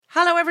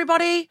Hello,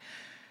 everybody.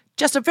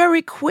 Just a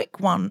very quick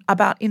one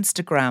about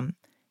Instagram.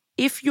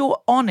 If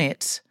you're on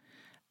it,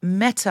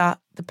 Meta,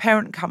 the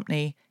parent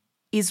company,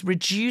 is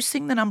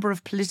reducing the number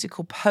of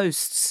political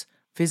posts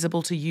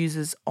visible to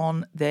users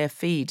on their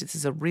feed. This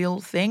is a real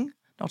thing,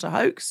 not a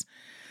hoax.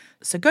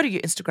 So go to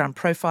your Instagram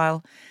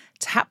profile,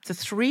 tap the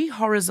 3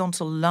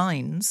 horizontal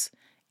lines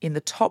in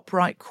the top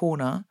right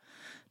corner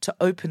to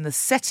open the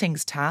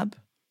Settings tab,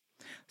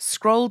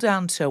 scroll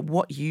down to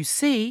What You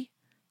See,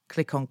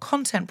 click on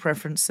Content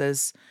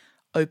Preferences,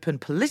 open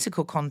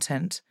Political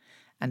Content,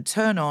 and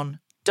turn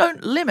on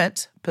Don't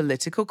Limit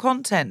Political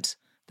Content.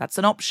 That's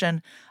an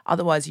option.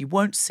 Otherwise, you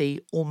won't see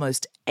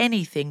almost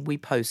anything we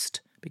post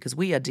because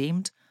we are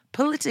deemed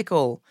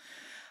political.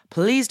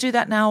 Please do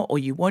that now, or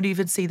you won't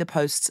even see the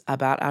posts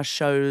about our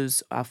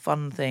shows, our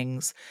fun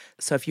things.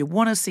 So if you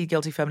want to see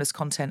Guilty Feminist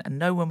content and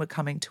know when we're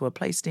coming to a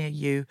place near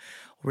you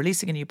or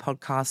releasing a new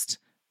podcast,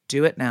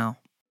 do it now.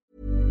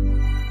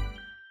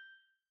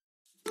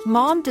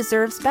 Mom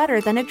deserves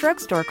better than a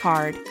drugstore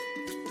card.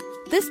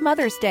 This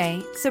Mother's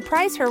Day,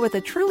 surprise her with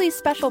a truly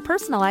special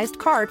personalized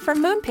card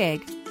from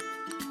Moonpig.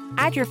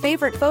 Add your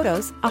favorite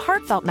photos, a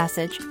heartfelt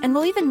message, and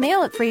we'll even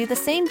mail it for you the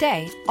same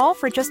day, all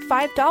for just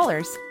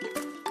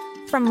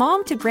 $5. From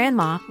mom to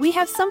grandma, we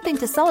have something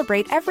to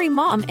celebrate every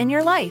mom in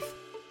your life.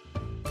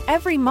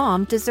 Every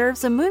mom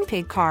deserves a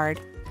Moonpig card.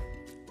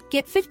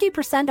 Get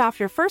 50% off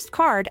your first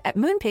card at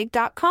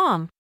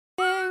moonpig.com.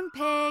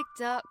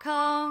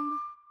 Moonpig.com.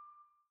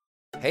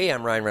 Hey,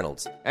 I'm Ryan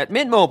Reynolds. At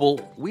Mint Mobile,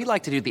 we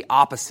like to do the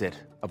opposite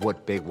of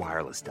what Big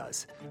Wireless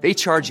does. They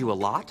charge you a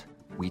lot,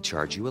 we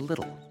charge you a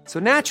little.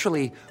 So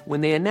naturally, when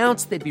they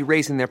announced they'd be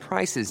raising their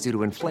prices due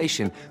to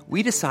inflation,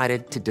 we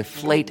decided to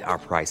deflate our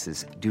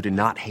prices due to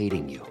not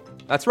hating you.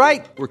 That's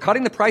right. We're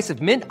cutting the price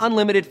of Mint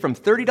Unlimited from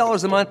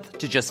 $30 a month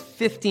to just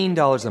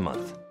 $15 a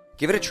month.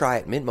 Give it a try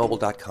at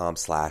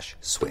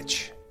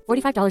mintmobile.com/switch.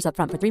 $45 up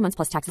front for 3 months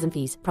plus taxes and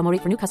fees. Promo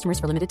rate for new customers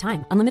for limited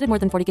time. Unlimited more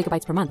than 40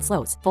 gigabytes per month.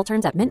 Slows full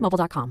terms at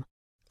mintmobile.com.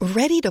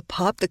 Ready to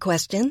pop the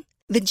question?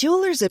 The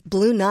jewelers at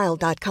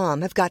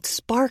BlueNile.com have got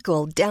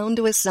sparkle down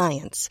to a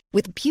science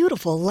with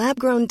beautiful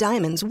lab-grown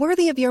diamonds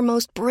worthy of your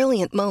most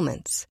brilliant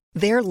moments.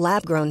 Their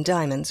lab-grown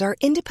diamonds are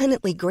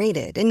independently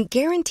graded and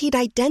guaranteed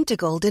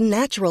identical to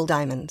natural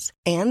diamonds,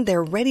 and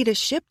they're ready to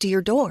ship to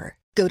your door.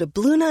 Go to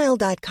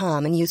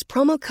BlueNile.com and use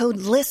promo code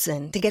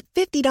LISTEN to get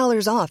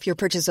 $50 off your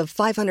purchase of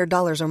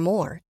 $500 or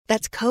more.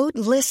 That's code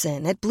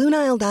LISTEN at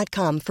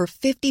BlueNile.com for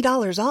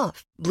 $50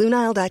 off.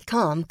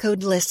 BlueNile.com,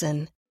 code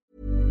LISTEN.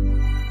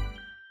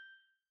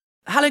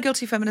 Hello,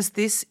 Guilty Feminist.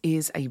 This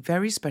is a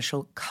very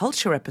special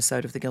culture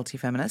episode of The Guilty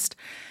Feminist.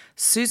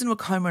 Susan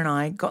Wokoma and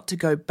I got to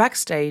go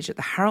backstage at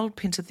the Harold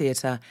Pinter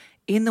Theatre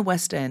in the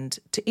West End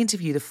to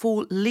interview the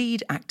 4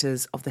 lead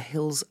actors of The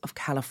Hills of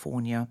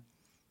California.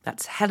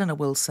 That's Helena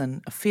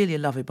Wilson, Ophelia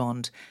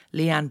Lovibond,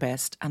 Leanne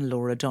Best, and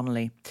Laura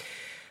Donnelly.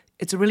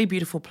 It's a really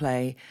beautiful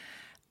play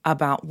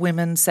about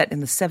women set in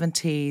the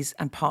 70s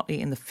and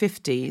partly in the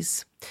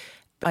 50s.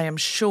 I am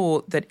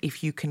sure that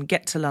if you can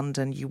get to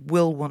London, you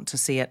will want to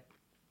see it.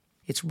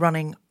 It's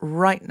running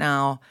right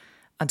now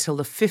until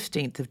the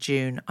 15th of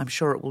June. I'm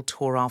sure it will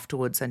tour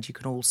afterwards, and you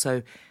can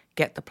also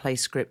get the play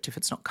script if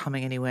it's not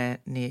coming anywhere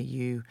near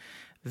you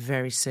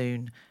very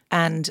soon.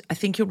 And I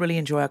think you'll really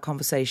enjoy our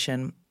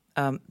conversation.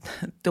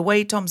 The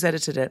way Tom's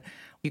edited it,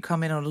 you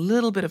come in on a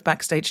little bit of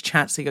backstage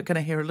chat, so you're going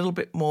to hear a little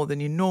bit more than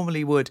you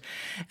normally would.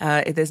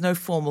 There's no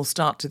formal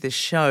start to this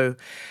show,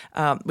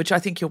 which I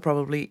think you'll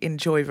probably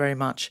enjoy very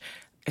much.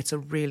 It's a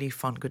really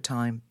fun, good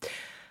time.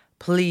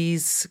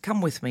 Please come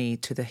with me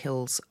to the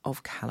Hills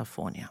of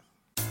California.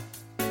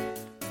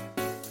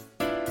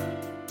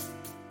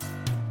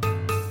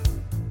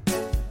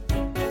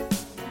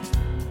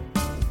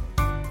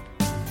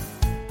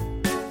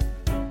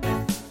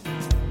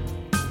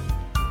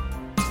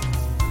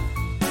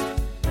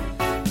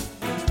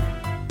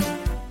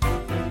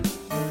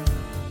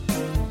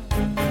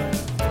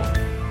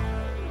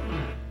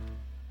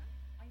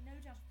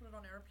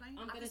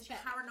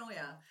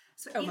 Paranoia.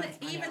 So I've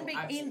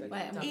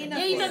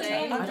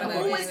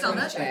always done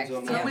it. I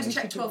always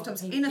check 12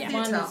 times in a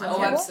theatre.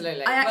 Oh,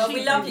 absolutely.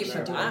 We love you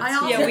for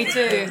that. Yeah, we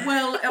do.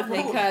 Well,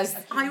 because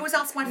I always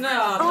ask my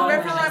friends,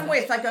 whoever I'm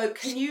with, I go,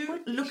 can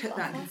you look at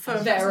that and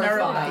confirm that's an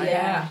aeroplane?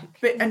 Yeah.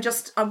 And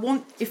just, I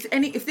want,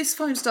 if this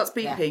phone starts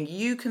beeping,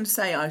 you can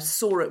say I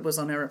saw it was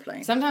on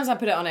aeroplane. Sometimes I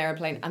put it on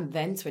aeroplane and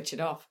then switch it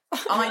off.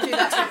 I do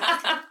that too.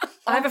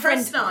 I have a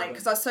friend night,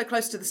 because I was so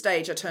close to the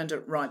stage, I turned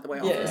it right the way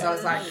off. Because I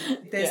was like,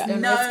 there's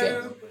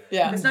no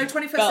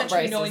 21st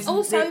century noise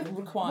also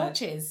required.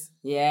 Watches.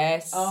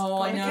 Yes.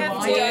 Oh, I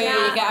know. You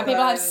get people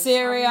like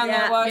Siri on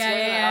their watch.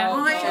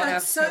 I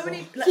heard so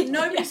many.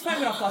 Nobody's phone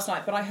went off last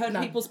night, but I heard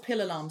people's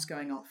pill alarms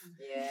going off.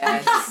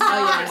 Yes.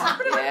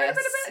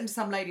 And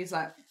some ladies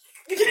like,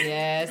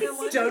 yes.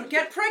 Don't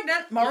get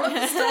pregnant. Moral of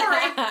the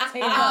story.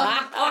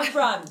 On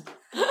brand.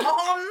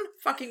 On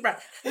fucking brand.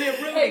 We are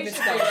ruining this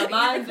day.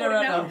 I'm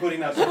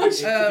recording now. So you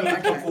can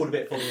record a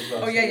bit for me as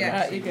well. Oh,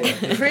 yeah. You're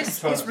good.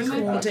 Chris is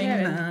recording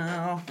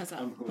now.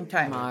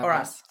 Okay, all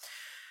right.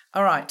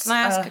 All right. Can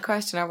I ask a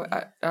question?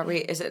 Are we?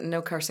 Is it a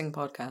no cursing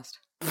podcast?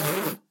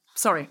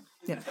 Sorry.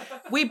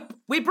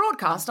 We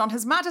broadcast on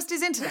His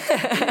Majesty's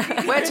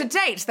Internet, where to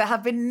date there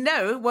have been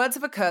no words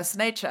of a cursed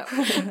nature.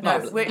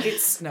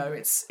 It's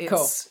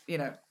Cool.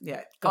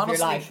 Honestly, your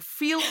life.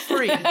 feel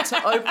free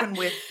to open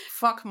with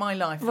 "fuck my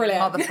life,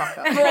 Brilliant.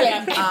 motherfucker."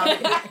 Brilliant.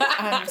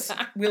 And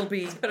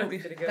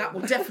that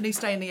will definitely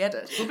stay in the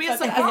edit. It'll be a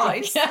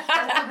surprise,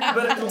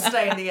 but it will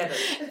stay in the edit.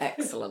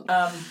 Excellent.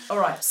 All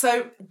right.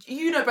 So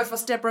both of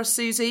us, Deborah,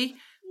 Susie.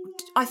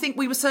 I think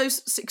we were so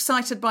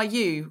excited by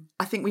you,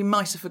 I think we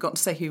might have forgotten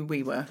to say who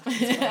we were.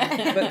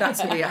 But that's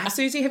who we are.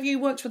 Susie, have you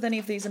worked with any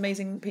of these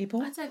amazing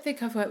people? I don't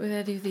think I've worked with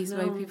any of these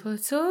white people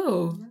at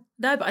all.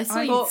 No, but I saw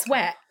you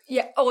sweat.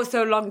 Yeah,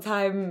 also long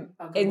time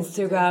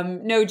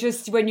Instagram. No,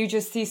 just when you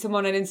just see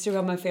someone on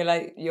Instagram, I feel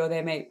like you're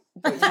their mate.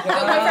 But you don't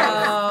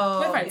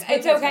We're friends.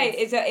 It's okay.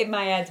 It's in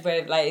my head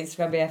with like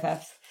Instagram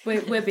BFFs.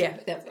 We're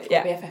BFF.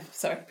 Yeah. BFF.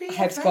 Sorry.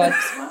 Hype squads.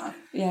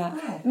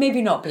 Yeah.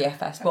 Maybe not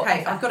BFFs, but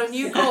Okay, I've got a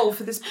new goal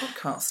for this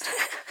podcast.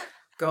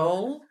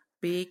 Goal: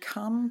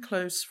 become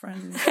close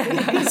friends with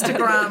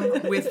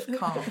Instagram with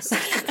cast.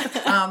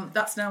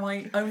 That's now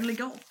my only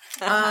goal.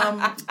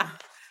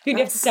 you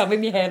have to tell me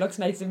my hair looks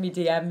nice in my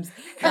DMs.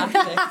 That's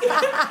it.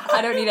 I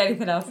don't need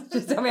anything else.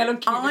 Just tell me I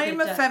look cute. I'm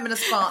a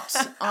feminist,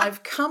 but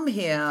I've come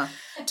here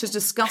to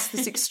discuss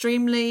this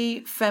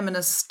extremely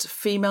feminist,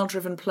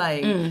 female-driven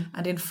play.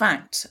 And in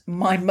fact,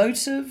 my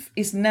motive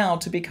is now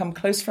to become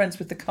close friends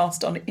with the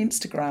cast on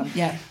Instagram.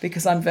 Yeah.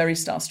 Because I'm very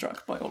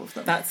starstruck by all of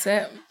them. That's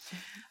it.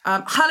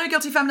 Hello,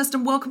 Guilty Feminist,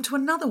 and welcome to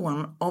another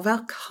one of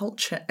our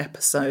culture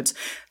episodes.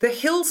 The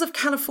Hills of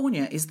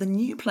California is the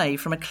new play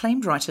from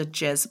acclaimed writer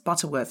Jez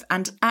Butterworth,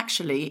 and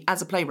actually,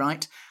 as a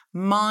playwright,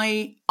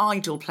 my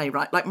idol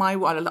playwright.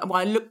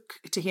 I look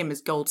to him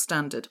as gold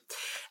standard.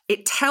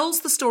 It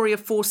tells the story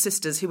of four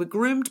sisters who were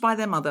groomed by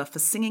their mother for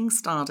singing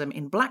stardom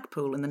in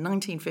Blackpool in the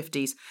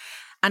 1950s,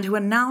 and who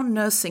are now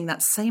nursing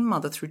that same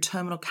mother through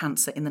terminal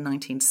cancer in the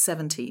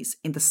 1970s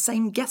in the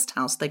same guest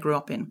house they grew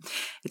up in.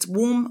 It's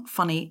warm,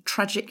 funny,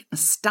 tragic,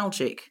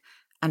 nostalgic,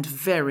 and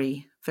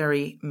very,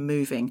 very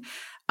moving.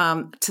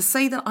 To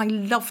say that I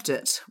loved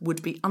it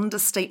would be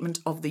understatement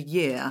of the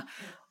year.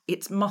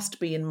 It must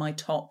be in my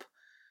top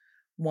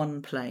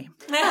one play.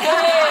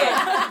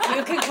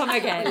 You can come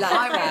again.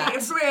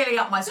 It's really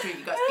up my street,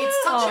 you guys.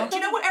 It's such do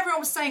you know what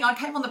everyone was saying? I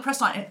came on the press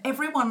night and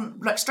everyone,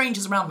 like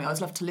strangers around me, I always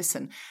love to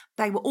listen.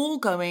 They were all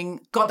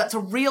going, God, that's a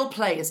real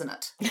play, isn't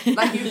it?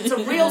 It's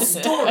a real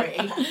story,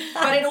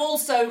 but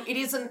it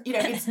isn't,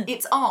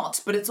 it's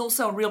art, but it's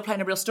also a real play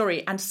and a real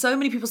story. And so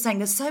many people saying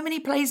there's so many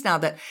plays now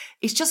that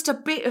it's just a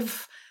bit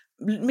of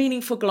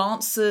meaningful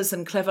glances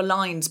and clever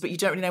lines, but you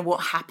don't really know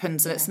what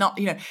happens. And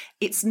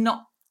it's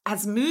not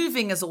as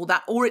moving as all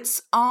that, or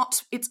it's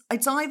art. It's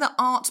either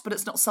art, but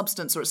it's not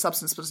substance, or it's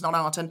substance, but it's not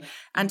art. And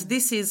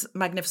this is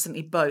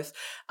magnificently both.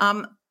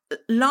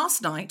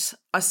 Last night,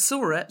 I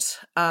saw it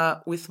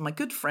with my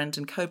good friend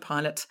and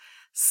co-pilot,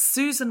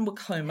 Susan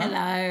Wokoma.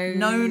 Hello.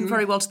 Known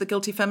very well to the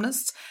Guilty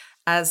Feminists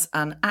as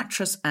an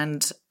actress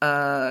and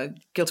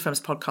Guilty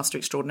Feminist podcaster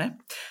extraordinaire.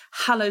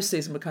 Hello,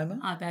 Susan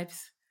Wokoma. Hi,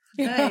 babes.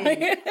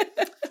 Hey.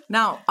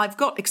 Now, I've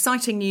got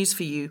exciting news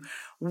for you.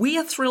 We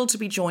are thrilled to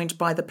be joined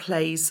by the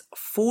play's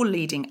four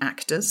leading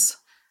actors,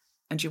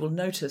 and you will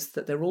notice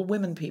that they're all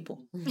women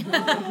people.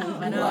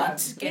 I know.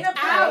 What? In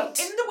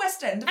the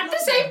West End. At the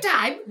same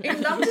time.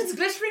 In London's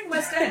glittering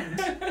West End.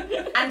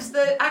 And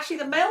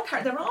the male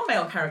there are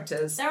male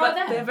characters, but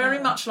they're very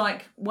much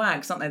like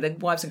wags, aren't they? They're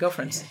wives and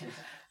girlfriends.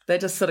 They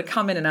just sort of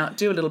come in and out,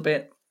 do a little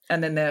bit,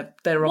 and then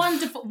they're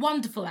off.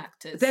 Wonderful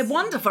actors. They're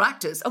wonderful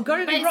actors. Oh, don't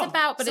get me wrong. It's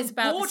about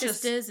the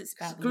sisters. It's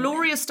about the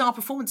glorious star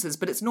performances,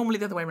 but it's normally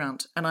the other way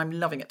around, and I'm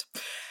loving it.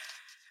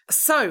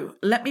 So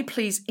let me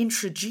please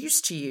introduce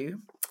to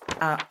you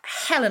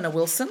Helena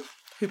Wilson,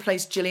 who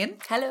plays Gillian.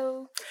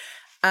 Hello.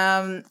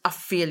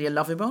 Ophelia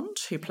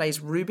Lovibond, who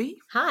plays Ruby.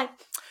 Hi.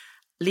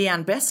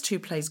 Leanne Best, who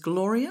plays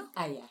Gloria.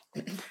 Oh,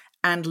 yeah.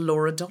 And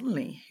Laura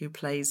Donnelly, who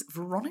plays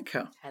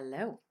Veronica.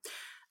 Hello.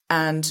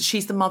 And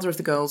she's the mother of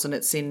the girls, and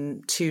it's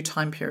in 2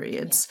 time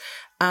periods.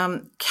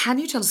 Can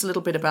you tell us a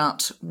little bit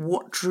about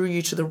what drew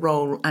you to the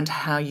role and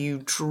how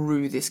you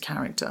drew this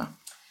character?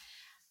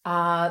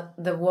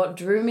 What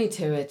drew me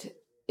to it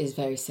is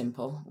very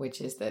simple, which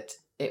is that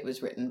it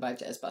was written by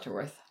Jez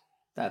Butterworth.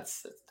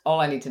 That's all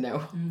I need to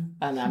know,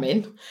 and I'm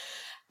in.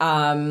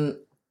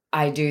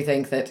 I do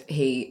think that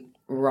he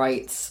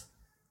writes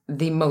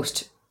the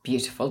most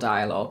beautiful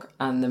dialogue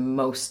and the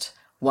most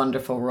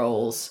wonderful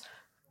roles,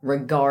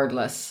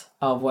 regardless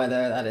of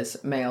whether that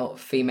is male,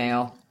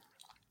 female,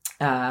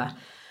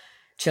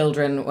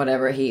 children,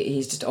 whatever.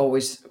 He's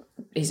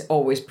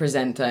always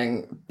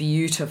presenting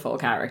beautiful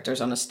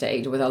characters on a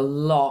stage with a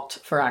lot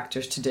for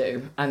actors to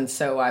do. And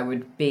so I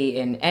would be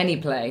in any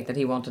play that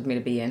he wanted me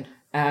to be in.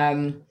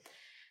 And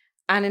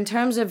in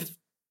terms of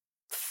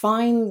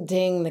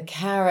finding the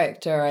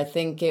character, I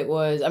think I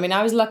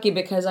was lucky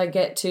because I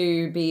get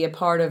to be a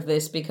part of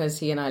this because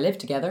he and I live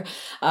together.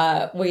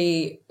 I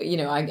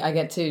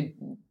get to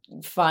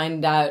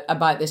find out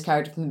about this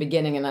character from the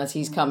beginning and as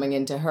he's coming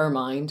into her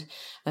mind.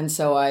 And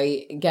so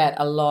I get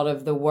a lot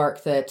of the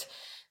work that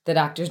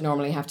actors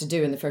normally have to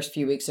do in the first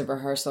few weeks of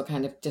rehearsal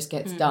kind of just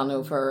gets done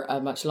over a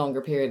much longer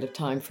period of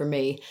time for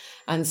me.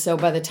 And so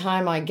by the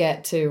time I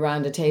get to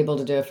round a table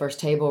to do a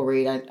first table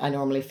read, I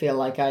normally feel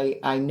like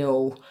I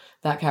know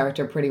that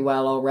character pretty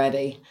well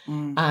already.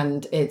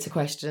 And it's a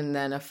question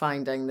then of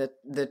finding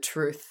the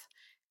truth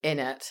in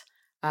it.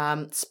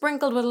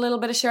 Sprinkled with a little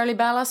bit of Shirley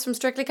Ballas from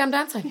Strictly Come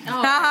Dancing.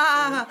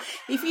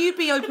 If you'd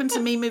be open to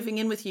me moving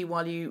in with you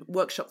while you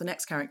workshop the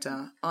next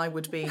character, I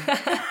would be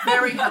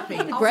very happy.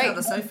 I'll sit on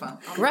the sofa.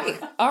 Great.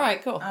 All right,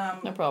 cool.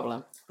 No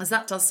problem. As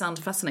that does sound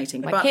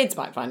fascinating. My kids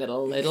might find it a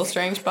little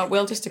strange, but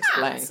we'll just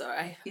explain.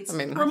 Sorry.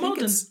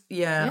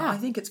 I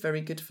think it's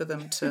very good for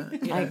them to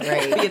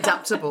agree. be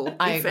adaptable.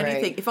 I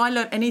agree. If I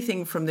learn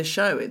anything from this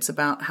show, it's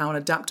about how an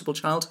adaptable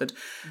childhood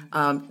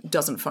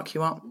doesn't fuck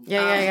you up.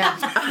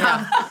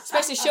 Yeah.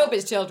 Especially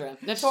showbiz children,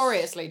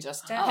 notoriously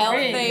just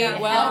healthy,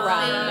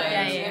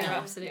 well-rounded. Yeah,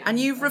 absolutely. And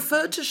you've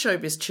referred to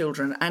showbiz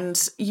children,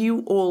 and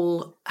you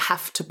all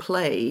have to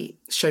play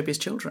showbiz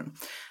children.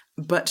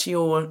 But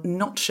you're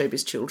not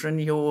showbiz children,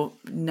 you're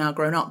now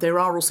grown up. There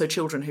are also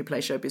children who play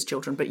showbiz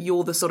children, but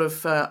you're the sort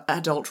of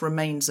adult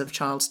remains of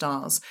child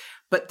stars.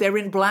 But they're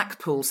in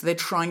Blackpool, so they're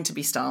trying to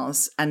be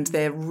stars, and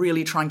they're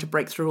really trying to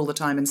break through all the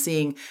time and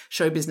seeing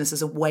show business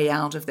as a way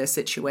out of their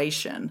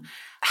situation.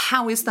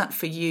 How is that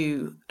for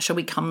you? Shall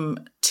we come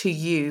to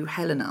you,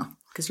 Helena?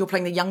 Because you're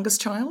playing the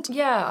youngest child?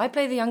 Yeah, I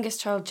play the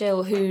youngest child,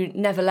 Jill, who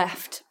never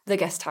left the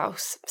guest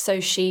house. So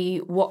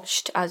she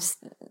watched as,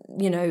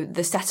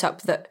 the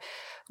setup that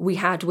we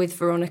had with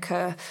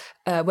Veronica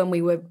when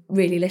we were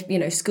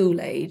really, school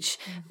age.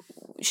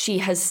 She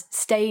has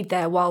stayed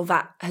there while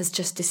that has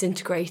just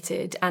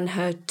disintegrated, and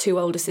her two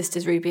older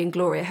sisters, Ruby and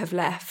Gloria, have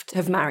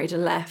married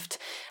and left,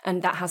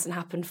 and that hasn't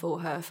happened for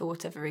her for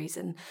whatever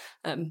reason.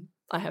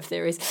 I have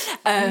theories.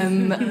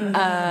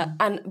 But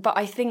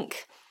I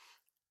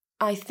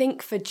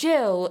think for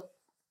Jill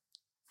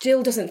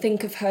doesn't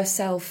think of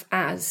herself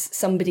as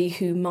somebody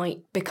who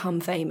might become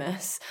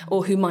famous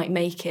or who might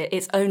make it.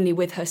 It's only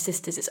with her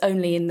sisters. It's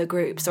only in the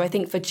group. So I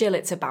think for Jill,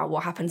 it's about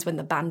what happens when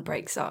the band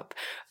breaks up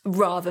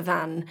rather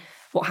than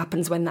what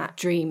happens when that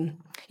dream...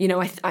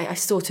 I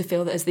sort of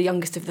feel that as the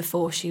youngest of the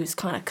four, she was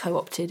kind of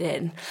co-opted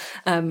in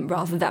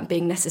rather than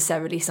being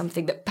necessarily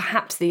something that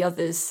perhaps the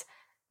others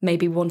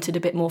maybe wanted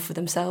a bit more for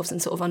themselves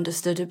and sort of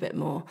understood a bit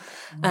more.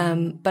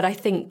 But I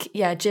think,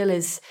 Jill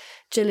is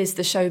the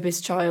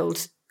showbiz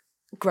child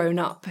grown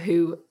up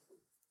who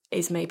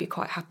is maybe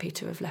quite happy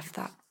to have left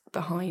that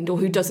behind, or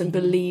who doesn't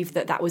believe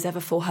that was ever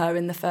for her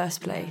in the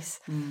first place.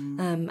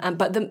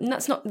 But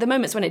that's not the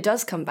moments when it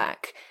does come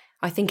back.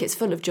 I think it's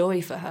full of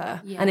joy for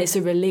her, and it's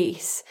a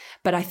release.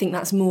 But I think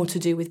that's more to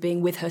do with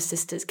being with her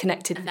sisters,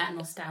 connected, and that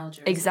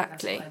nostalgia.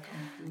 Exactly.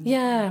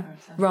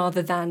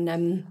 Rather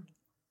than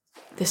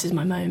this is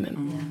my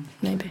moment.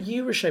 Maybe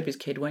you were a showbiz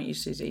kid, weren't you,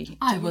 Susie?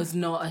 I was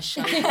not a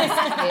showbiz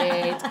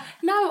kid.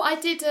 No, I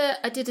did a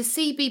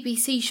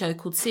CBBC show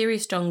called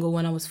Serious Jungle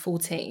when I was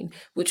 14,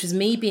 which was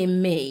me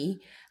being me,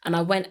 and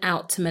I went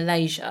out to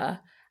Malaysia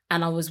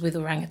and I was with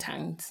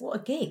orangutans. What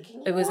a gig!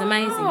 It was an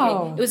amazing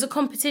gig. It was a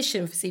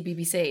competition for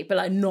CBBC, but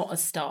like not a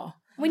star.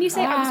 When you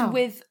say I was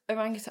with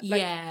orangutan,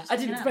 I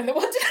didn't explain that.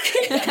 What did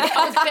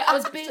I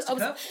was big. It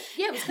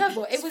was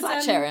curveball. It was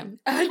flat sharing.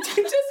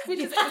 It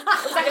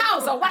was a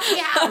house, a wacky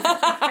house.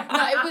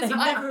 No, it was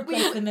never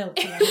replaced the milk.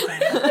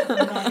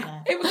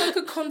 It was like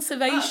a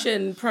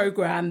conservation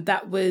program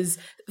that was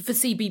for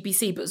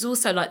CBBC, but it was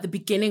also like the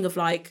beginning of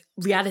like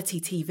reality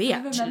TV.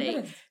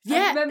 Actually,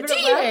 I remember do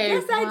you?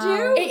 Yes, I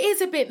do. It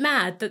is a bit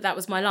mad that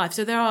was my life.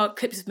 So there are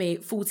clips of me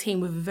at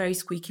 14 with a very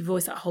squeaky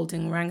voice, like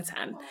holding an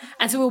orangutan,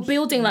 and so we were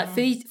building like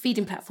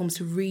feeding platforms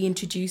to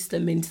reintroduce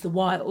them into the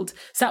wild.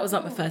 So that was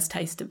like my first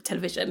taste of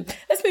television.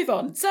 Let's move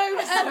on. So and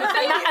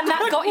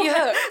that got you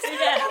hooked.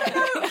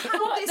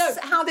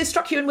 How this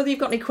struck you, and whether you've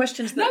got any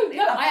questions. No,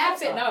 I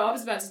have it. No, I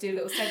was about to do a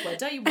little segue.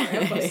 Don't you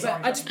worry. But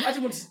I just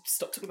wanted to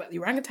stop talking about the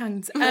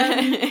orangutans.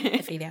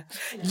 Ophelia,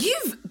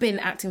 you've been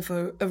acting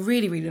for a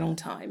really, really long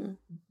time.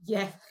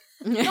 Yeah.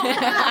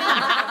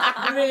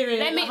 really,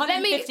 let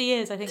me 50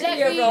 years, I think. Let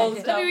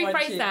me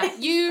rephrase that.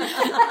 You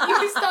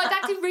started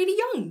acting really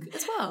young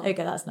as well.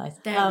 Okay, that's nice.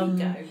 There we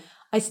go.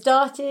 I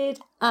started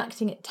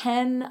acting at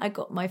 10. I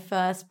got my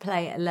first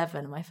play at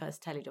 11, my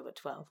first telly job at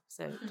 12.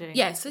 So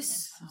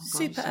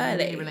super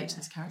early. Really relate to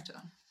this character.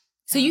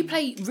 So you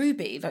play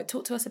Ruby. Like,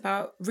 talk to us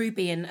about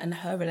Ruby and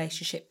her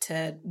relationship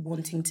to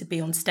wanting to be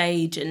on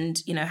stage,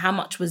 and how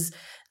much was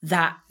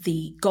that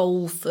the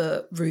goal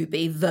for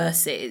Ruby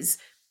versus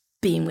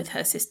being with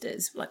her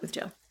sisters, like with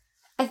Jill?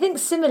 I think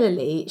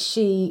similarly,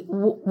 she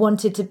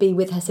wanted to be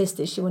with her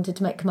sisters. She wanted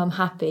to make mum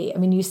happy. I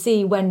mean, you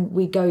see when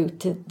we go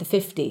to the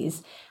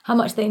 50s, how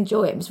much they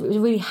enjoy it. It was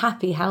a really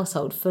happy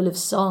household full of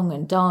song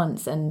and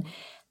dance, and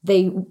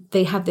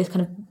they have this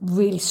kind of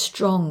really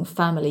strong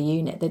family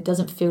unit that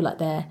doesn't feel like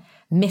they're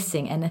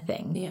missing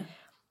anything. Yeah.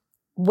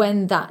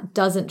 When that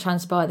doesn't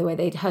transpire the way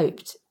they'd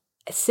hoped,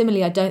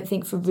 similarly, I don't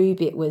think for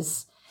Ruby it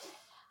was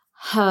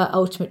her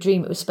ultimate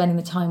dream. It was spending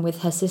the time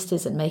with her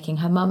sisters and making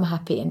her mum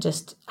happy and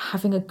just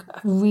having a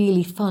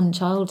really fun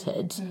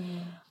childhood.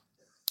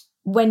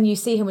 When you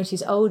see her when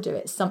she's older,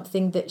 it's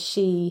something that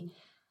she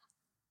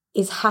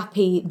is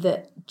happy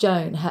that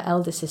Joan, her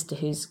elder sister,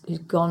 who's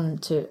gone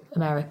to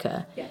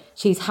America,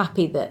 she's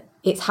happy that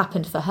it's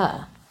happened for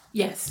her.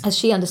 Yes. As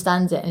she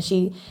understands it, and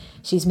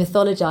she's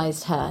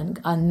mythologized her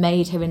and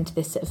made her into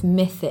this sort of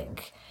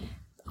mythic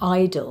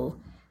idol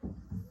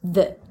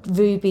that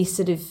Ruby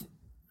sort of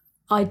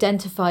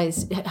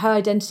identifies. Her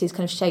identity is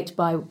kind of shaped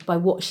by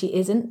what she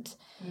isn't.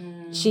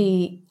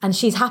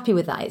 She's happy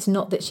with that. It's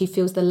not that she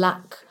feels the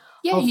lack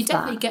of you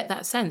definitely that. get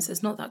that sense.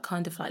 It's not that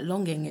kind of like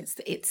longing.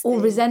 It's or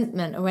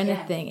resentment or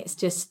anything. It's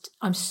just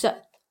I'm so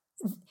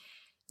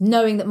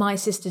knowing that my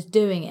sister's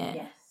doing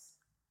it.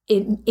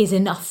 It is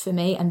enough for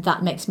me, and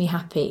that makes me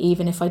happy,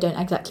 even if I don't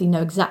exactly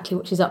know exactly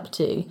what she's up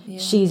to.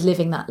 She's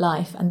living that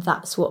life, and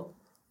that's what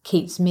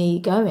keeps me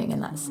going,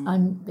 and that's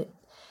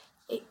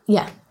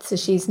so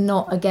she's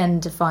not again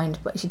defined,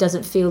 but she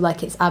doesn't feel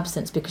like it's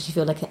absence because she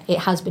feels like it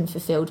has been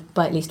fulfilled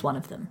by at least one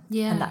of them,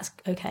 and that's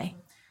okay.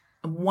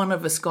 One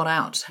of us got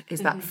out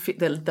is that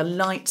the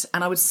light,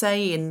 and I would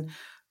say in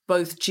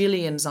both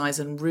Gillian's eyes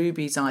and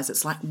Ruby's eyes,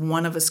 it's like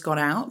one of us got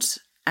out,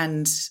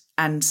 and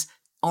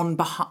on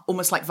behalf,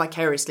 almost like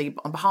vicariously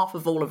on behalf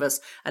of all of us,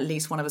 at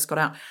least one of us got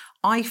out.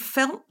 I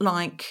felt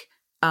like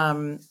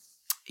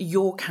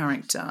your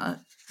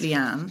character,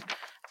 Leanne,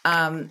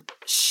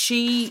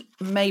 she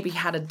maybe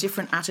had a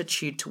different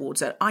attitude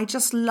towards it. I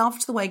just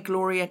loved the way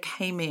Gloria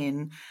came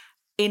in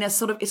a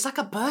sort of, it's like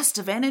a burst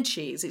of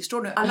energy. It's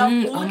extraordinary. I love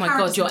all the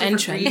characters your for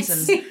different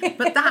entrance. reasons,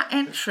 but that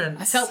entrance,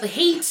 I felt the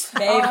heat.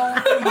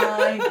 Oh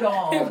my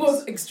God. It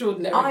was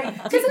extraordinary.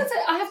 Because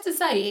I have to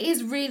say, it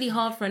is really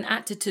hard for an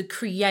actor to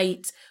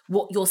create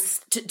what your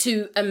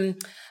to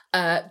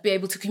be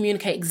able to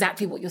communicate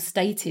exactly what your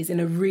state is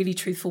in a really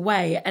truthful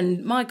way.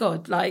 And my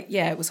God,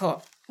 it was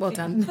hot. Well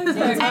done.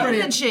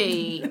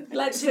 Energy.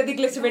 Like, so the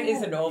glycerin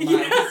isn't all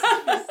mine.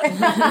 It's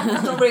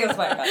not real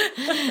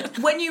sweat.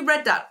 When you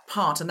read that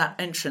part and that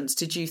entrance,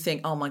 did you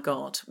think, oh my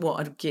God,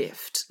 what a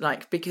gift?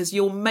 Like, because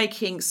you're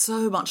making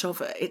so much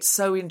of it. It's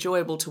so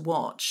enjoyable to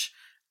watch.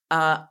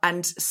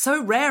 And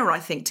so rare, I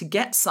think, to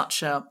get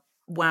such a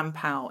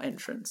wham-pow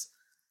entrance.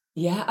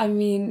 Yeah, I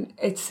mean,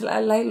 it's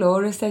like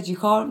Laura said, you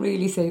can't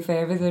really say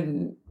fairer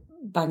than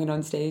banging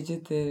on stage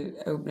at the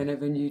opening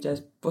of a new Des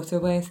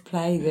Butterworth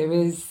play.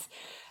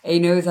 He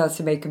knows how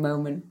to make a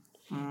moment.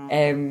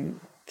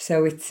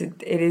 So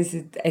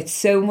it's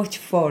so much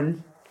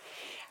fun,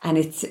 and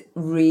it's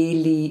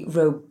really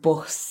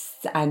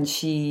robust, and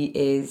she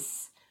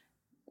is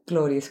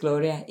glorious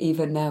Gloria.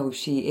 Even now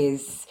it's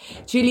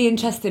really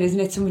interesting, isn't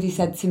it? Somebody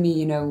said to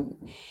me,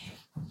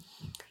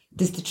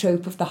 there's the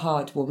trope of the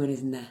hard woman,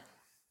 isn't there?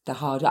 The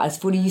hard. It's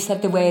funny you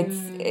said the words.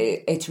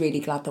 It's really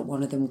glad that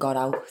one of them got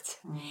out,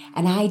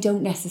 and I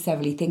don't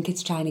necessarily think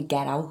it's trying to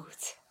get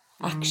out.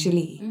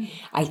 Actually,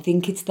 I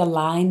think it's the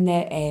line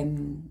that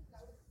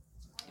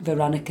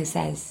Veronica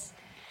says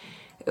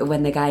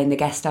when the guy in the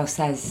guest house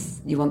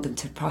says, "You want them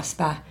to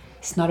prosper."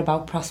 It's not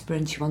about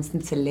prospering. She wants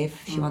them to live.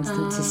 She wants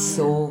them to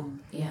soar.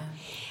 Yeah.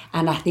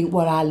 And I think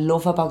what I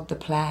love about the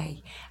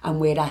play, and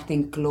where I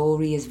think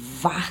Gloria's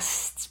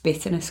vast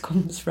bitterness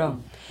comes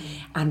from,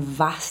 and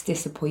vast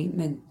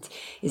disappointment,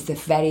 is that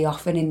very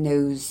often in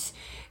those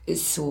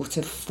sort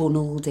of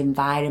funneled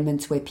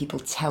environments where people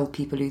tell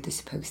people who they're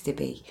supposed to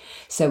be.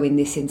 So in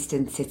this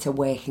instance, it's a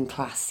working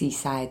class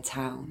seaside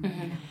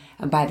town.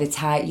 And by the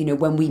time,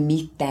 when we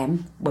meet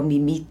them, when we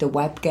meet the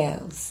Webb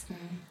girls,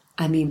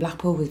 I mean,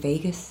 Blackpool was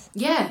Vegas.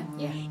 Yeah.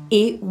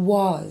 It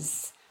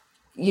was...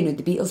 the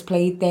Beatles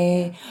played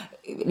there,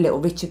 Little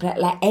Richard played,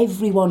 like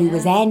everyone who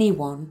was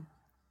anyone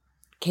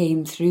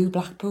came through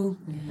Blackpool.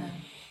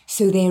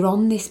 So they're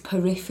on this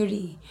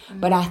periphery.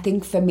 But I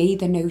think for me,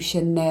 the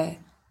notion that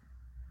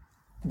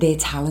they're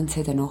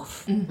talented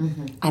enough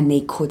and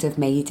they could have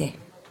made it,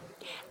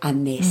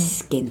 and they're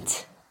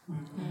skint,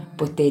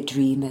 but they're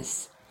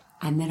dreamers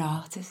and they're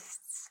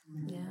artists.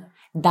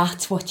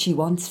 That's what she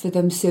wants for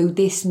them. So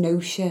this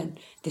notion,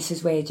 this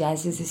is where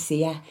Jez is a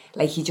seer.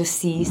 Like, he just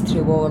sees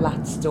through all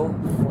that stuff.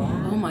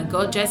 Oh my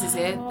God, Jez is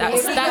here.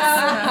 That's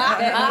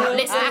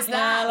listeners,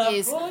 that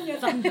is...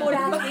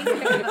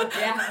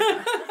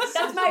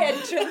 That's my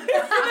entrance.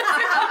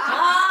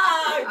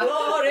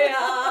 Gloria.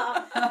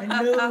 I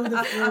know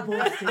the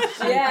floorboards.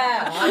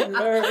 I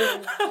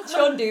learned.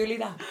 Sean Dooley,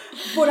 that.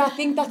 But I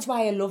think that's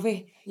why I love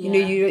it.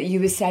 You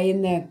were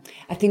saying that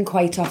I think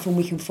quite often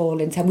we can fall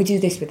into, and we do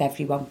this with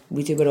everyone,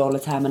 we do it all the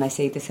time, and I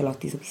say this a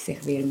lot, these will be sick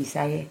of hearing me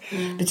say it,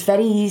 but it's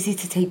very easy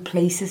to take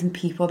places and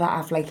people that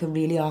have like a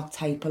really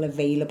archetypal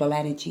available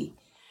energy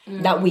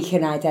that we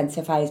can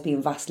identify as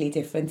being vastly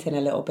different in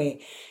a little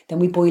bit, then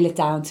we boil it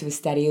down to a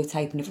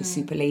stereotype, and if it's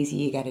super lazy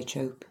you get a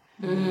trope.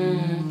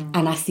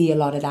 And I see a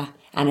lot of that,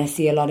 and I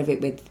see a lot of it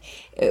with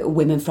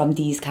women from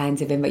these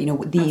kinds of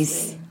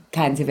these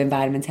kinds of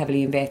environments,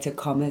 heavily inverted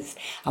commas.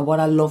 And what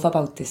I love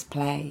about this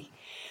play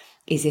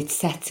is it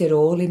sets it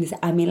all in.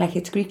 I mean, like,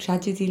 it's Greek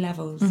tragedy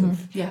levels.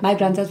 My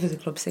granddad was a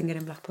club singer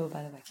in Blackpool,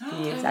 by the way.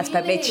 I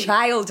spent my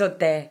childhood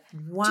there.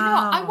 Wow. Do you know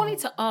what? I wanted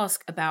to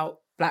ask about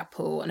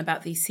Blackpool and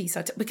about these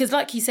seaside... Because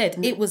like you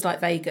said, it was like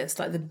Vegas,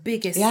 like the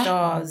biggest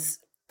stars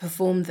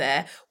performed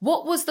there.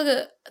 What was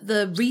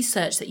the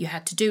research that you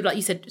had to do? Like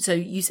you said, so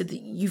you said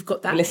that you've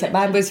got that. Listen,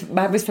 mine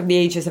was from the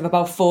ages of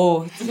about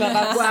 4 to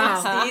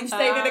about 16,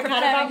 staying in a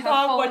caravan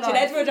park watching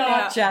Edward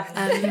Archer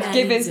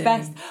give his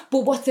best.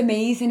 But what's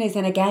amazing is,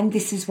 and again,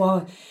 this is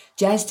what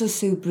Jez does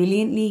so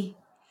brilliantly,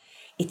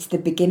 it's the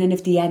beginning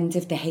of the end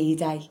of the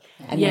heyday.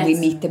 And then we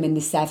meet them in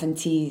the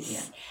 70s.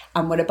 Yeah.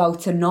 And we're about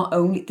to not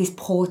only this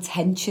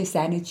portentous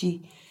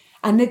energy.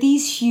 And there are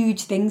these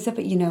huge things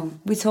about, you know,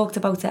 we talked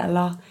about it a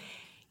lot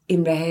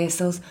in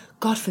rehearsals.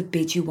 God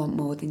forbid you want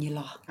more than your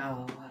lot.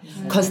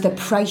 Because the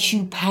price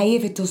you pay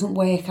if it doesn't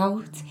work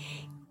out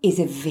is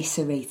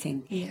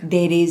eviscerating. Yeah.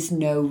 There is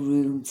no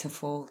room to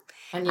fall.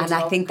 And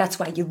I think that's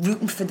why you're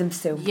rooting for them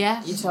so.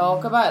 Yeah. You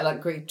talk about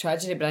like Greek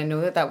tragedy, but I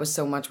know that was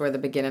so much where the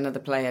beginning of the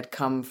play had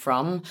come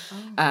from.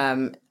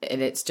 In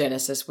its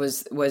genesis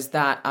was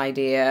that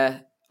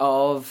idea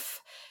of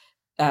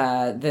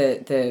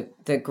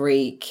the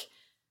Greek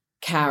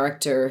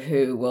character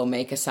who will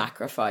make a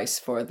sacrifice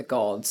for the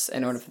gods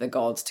in order for the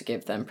gods to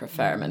give them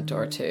preferment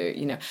or to,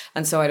 you know.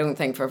 And so I don't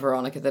think for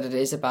Veronica that it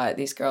is about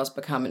these girls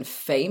becoming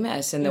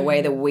famous in the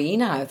way that we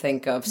now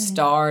think of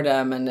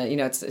stardom, and you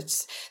know,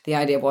 it's the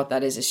idea of what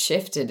that is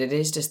shifted. It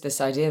is just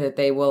this idea that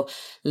they will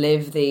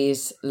live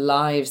these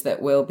lives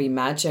that will be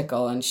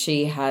magical, and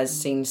she has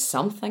seen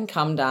something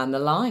come down the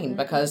line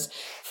because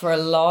for a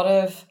lot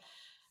of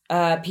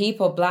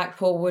people,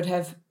 Blackpool would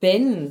have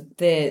been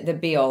the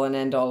be-all and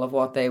end-all of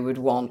what they would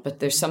want.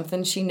 But there's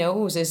something she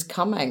knows is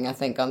coming, I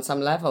think, on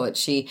some level, that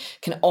she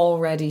can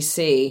already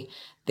see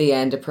the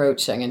end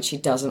approaching, and she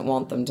doesn't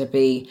want them to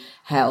be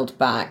held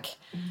back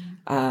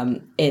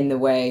in the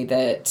way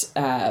that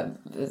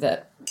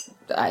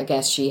I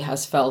guess she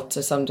has felt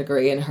to some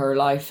degree in her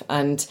life.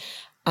 And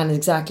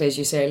exactly as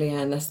you say,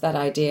 Leanne, that's that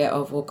idea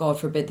of, well, God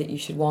forbid that you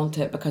should want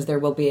it, because there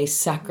will be a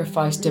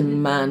sacrifice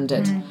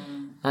demanded.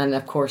 And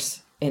of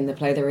course, in the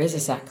play, there is a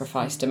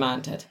sacrifice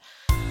demanded.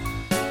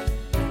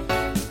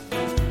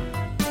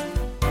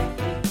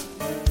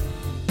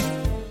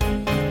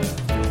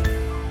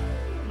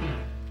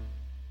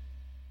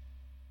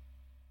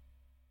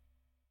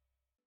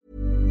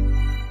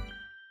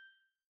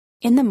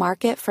 In the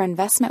market for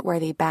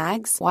investment-worthy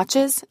bags,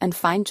 watches, and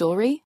fine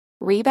jewelry,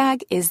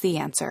 Rebag is the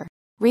answer.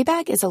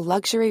 Rebag is a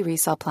luxury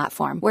resale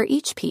platform where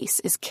each piece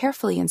is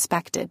carefully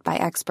inspected by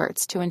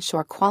experts to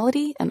ensure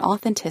quality and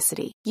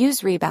authenticity. Use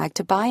Rebag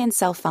to buy and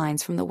sell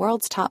finds from the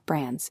world's top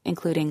brands,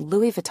 including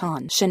Louis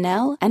Vuitton,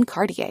 Chanel, and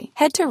Cartier.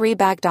 Head to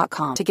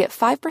Rebag.com to get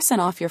 5%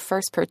 off your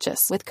first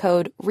purchase with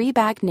code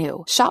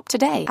REBAGNEW. Shop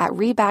today at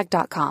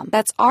Rebag.com.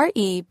 That's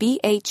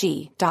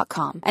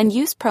REBAG.com. And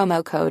use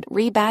promo code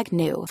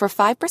REBAGNEW for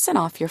 5%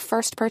 off your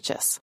first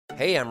purchase.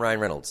 Hey, I'm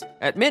Ryan Reynolds.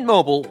 At Mint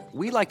Mobile,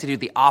 we like to do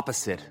the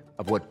opposite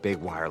of what Big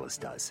Wireless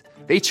does.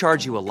 They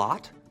charge you a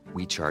lot,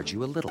 we charge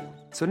you a little.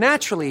 So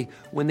naturally,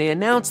 when they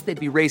announced they'd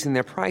be raising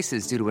their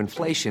prices due to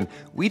inflation,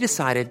 we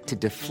decided to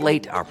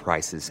deflate our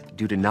prices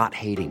due to not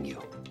hating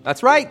you.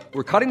 That's right.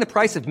 We're cutting the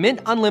price of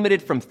Mint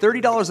Unlimited from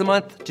 $30 a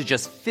month to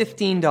just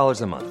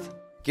 $15 a month.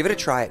 Give it a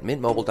try at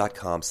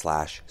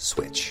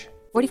mintmobile.com/switch.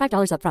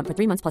 $45 up front for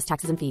 3 months plus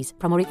taxes and fees.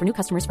 Promo rate for new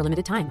customers for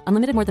limited time.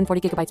 Unlimited more than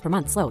 40 gigabytes per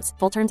month. Slows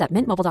full terms at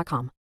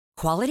mintmobile.com.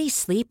 Quality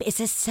sleep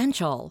is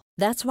essential.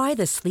 That's why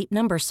the Sleep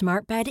Number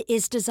Smart Bed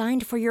is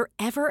designed for your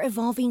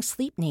ever-evolving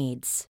sleep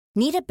needs.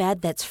 Need a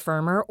bed that's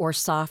firmer or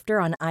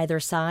softer on either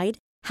side?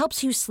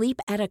 Helps you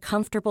sleep at a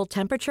comfortable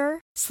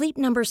temperature? Sleep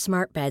Number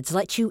Smart Beds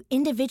let you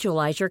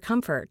individualize your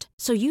comfort,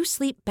 so you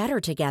sleep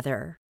better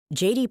together.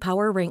 J.D.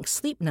 Power ranks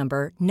Sleep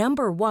Number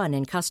 #1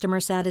 in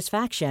customer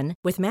satisfaction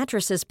with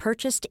mattresses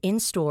purchased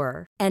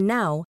in-store. And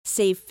now,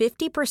 save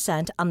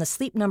 50% on the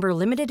Sleep Number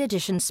Limited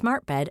Edition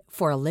Smart Bed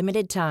for a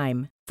limited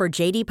time. For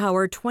J.D.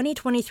 Power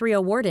 2023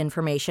 award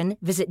information,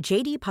 visit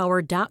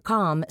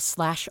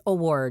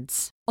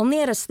jdpower.com/awards.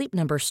 Only at a Sleep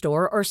Number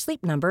store or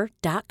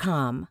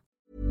sleepnumber.com.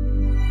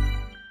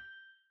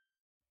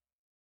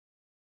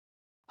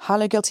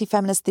 Hello, Guilty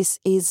Feminist. This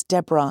is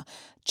Deborah.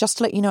 Just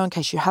to let you know, in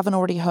case you haven't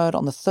already heard,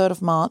 on the 3rd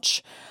of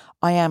March,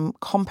 I am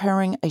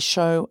comparing a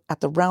show at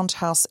the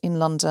Roundhouse in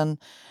London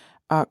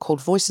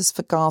called Voices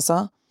for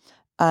Gaza.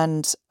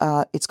 And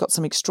it's got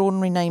some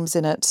extraordinary names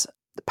in it.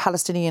 The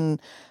Palestinian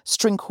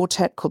string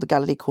quartet called the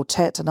Galilee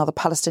Quartet, another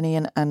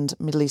Palestinian and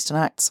Middle Eastern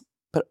acts,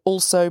 but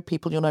also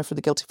people you'll know from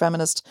the Guilty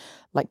Feminist,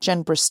 like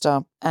Jen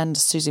Brister and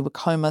Susie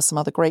Wokoma, some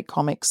other great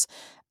comics,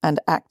 and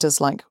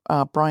actors like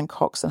Brian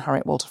Cox and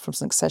Harriet Walter from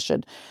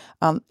Succession.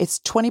 It's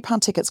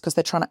 £20 tickets because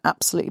they're trying to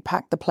absolutely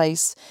pack the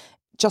place.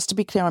 Just to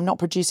be clear, I'm not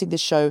producing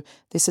this show.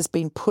 This has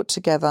been put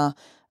together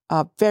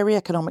very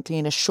economically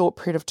in a short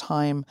period of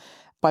time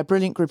by a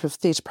brilliant group of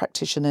theatre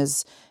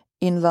practitioners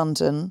in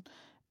London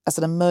as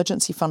an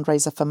emergency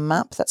fundraiser for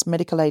MAP, that's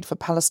Medical Aid for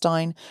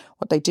Palestine.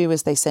 What they do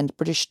is they send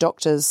British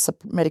doctors,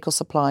 medical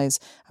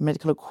supplies and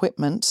medical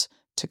equipment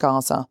to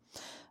Gaza.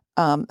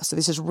 So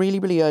this is really,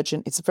 really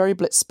urgent. It's a very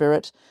Blitz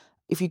spirit.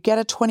 If you get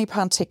a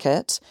 £20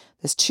 ticket,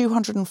 there's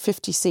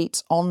 250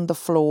 seats on the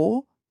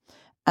floor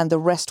and the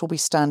rest will be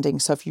standing.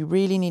 So if you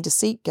really need a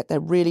seat, get there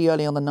really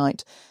early on the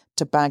night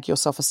to bag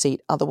yourself a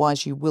seat.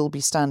 Otherwise, you will be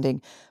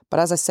standing. But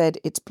as I said,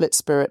 it's Blitz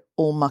spirit,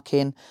 all muck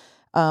in.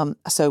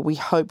 So we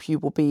hope you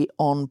will be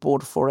on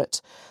board for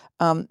it.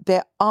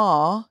 There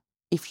are,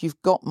 if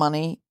you've got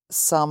money,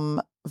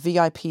 some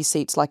VIP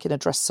seats like in a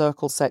dress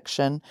circle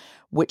section,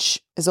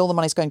 which is all the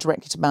money's going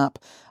directly to MAP,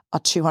 are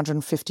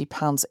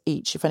 £250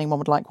 each. If anyone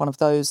would like one of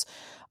those,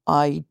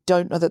 I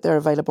don't know that they're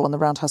available on the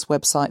Roundhouse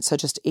website, so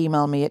just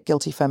email me at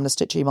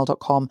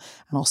guiltyfeminist@gmail.com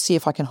and I'll see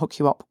if I can hook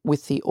you up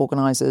with the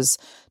organisers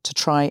to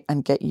try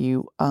and get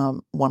you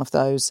one of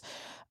those.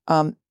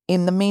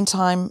 In the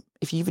meantime,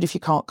 even if you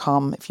can't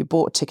come, if you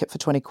bought a ticket for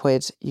 20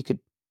 quid, you could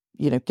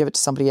give it to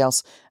somebody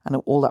else and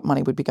all that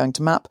money would be going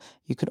to MAP.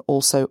 You can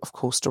also, of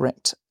course,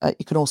 donate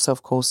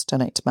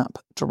to MAP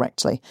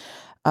directly.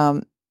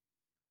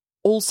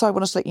 Also, I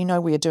want to let you know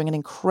we are doing an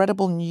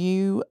incredible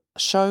new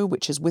show,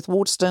 which is with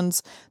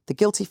Waterstones, the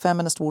Guilty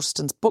Feminist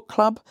Waterstones Book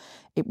Club.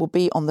 It will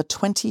be on the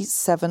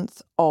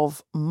 27th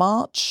of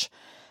March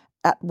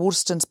at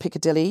Waterstones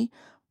Piccadilly.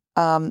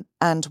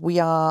 And we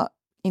are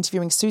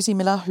interviewing Susie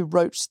Miller, who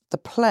wrote the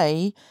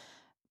play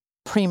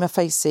Prima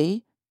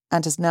Facie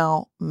and has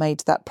now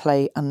made that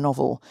play a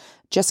novel.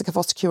 Jessica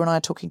Foster-Cure and I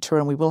are talking to her,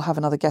 and we will have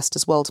another guest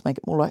as well to make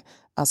it more like,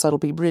 so it'll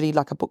be really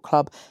like a book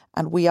club.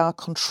 And we are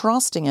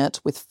contrasting it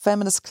with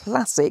feminist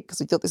classic,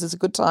 because we thought this is a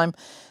good time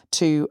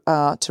to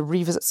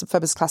revisit some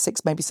feminist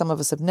classics. Maybe some of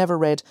us have never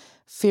read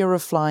Fear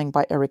of Flying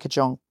by Erica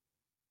Jong.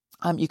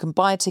 You can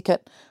buy a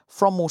ticket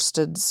from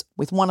Waterstones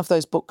with one of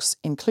those books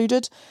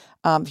included.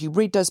 If you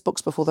read those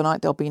books before the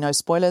night, there'll be no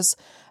spoilers.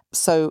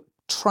 So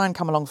try and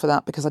come along for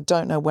that, because I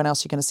don't know when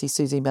else you're going to see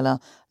Susie Miller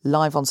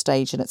live on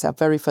stage, and it's our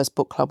very first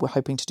book club we're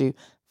hoping to do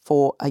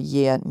for a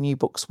year, new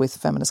books with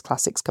feminist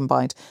classics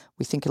combined.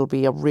 We think it'll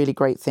be a really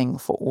great thing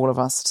for all of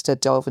us to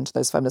delve into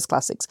those feminist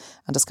classics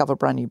and discover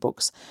brand new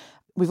books.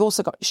 We've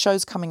also got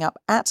shows coming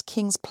up at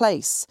King's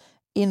Place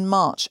in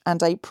March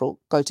and April.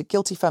 Go to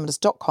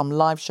guiltyfeminist.com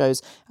live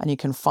shows and you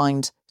can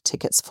find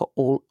tickets for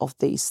all of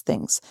these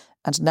things.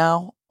 And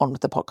now on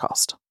with the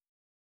podcast.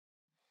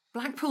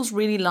 Blackpool's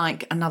really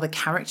like another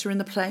character in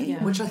the play,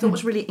 which I thought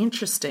was really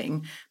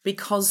interesting,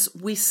 because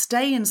we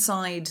stay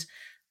inside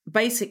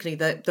basically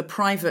the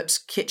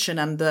private kitchen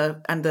and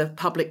the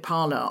public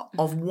parlour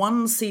of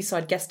one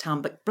seaside guest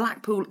town, but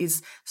Blackpool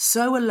is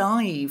so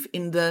alive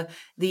in the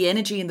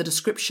energy and the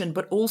description,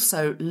 but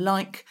also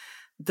like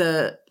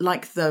the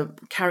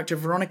character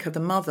Veronica,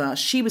 the mother.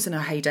 She was in her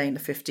heyday in the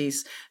 50s,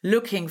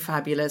 looking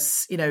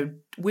fabulous,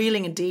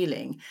 wheeling and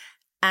dealing.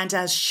 And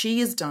as she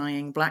is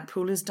dying,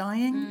 Blackpool is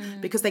dying,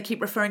 because they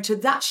keep referring to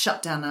that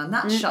shut down now and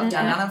that shut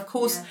down now. And of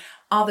course,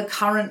 are the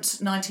current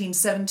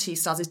 1970s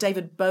stars, is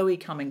David Bowie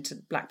coming to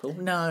Blackpool?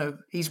 No,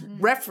 he's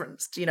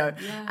referenced,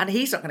 and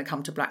he's not going to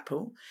come to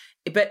Blackpool.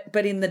 But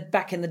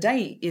back in the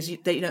day,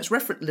 it's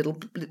referenced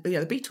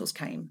the Beatles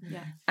came.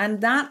 Yeah. And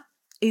that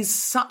is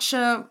such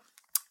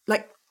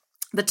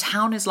the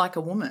town is like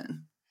a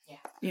woman,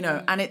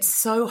 and it's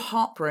so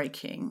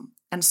heartbreaking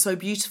and so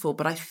beautiful.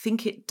 But I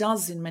think it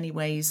does in many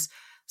ways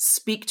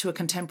speak to a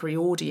contemporary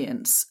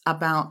audience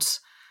about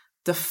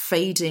the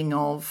fading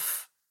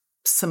of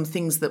some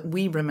things that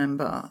we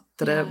remember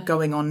that are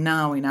going on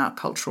now in our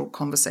cultural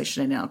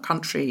conversation, in our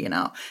country,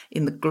 around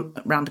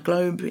the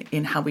globe,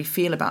 in how we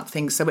feel about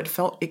things. So it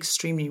felt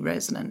extremely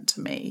resonant to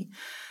me.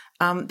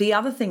 The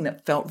other thing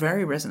that felt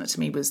very resonant to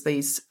me was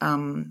these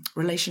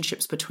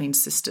relationships between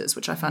sisters,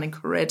 which I found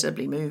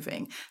incredibly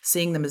moving,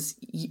 seeing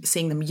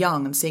them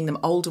young and seeing them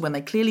older when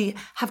they clearly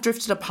have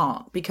drifted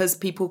apart because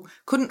people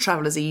couldn't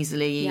travel as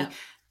easily. Yeah.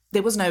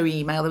 There was no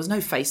email, there was no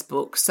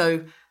Facebook.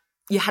 So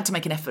you had to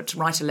make an effort to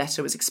write a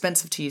letter. It was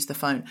expensive to use the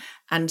phone.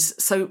 And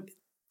so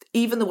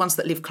even the ones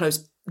that live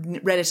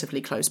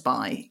relatively close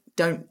by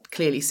don't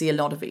clearly see a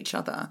lot of each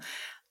other.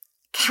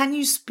 Can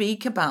you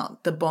speak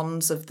about the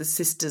bonds of the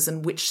sisters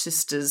and which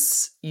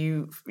sisters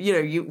you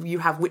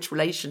have which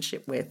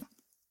relationship with?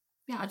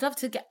 Yeah, I'd love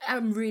to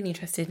I'm really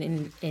interested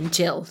in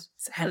Jill,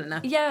 Helena.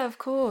 Yeah, of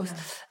course.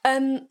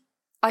 Yeah.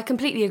 I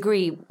completely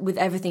agree with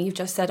everything you've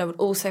just said. I would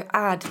also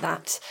add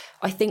that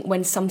I think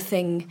when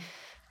something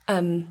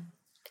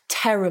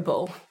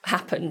terrible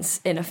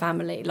happens in a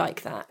family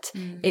like that,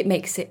 it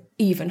makes it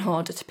even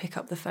harder to pick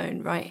up the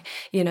phone, right?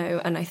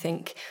 And I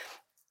think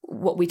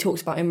what we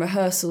talked about in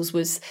rehearsals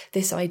was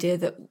this idea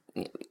that,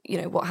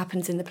 what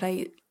happens in the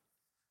play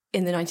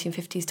in the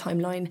 1950s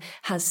timeline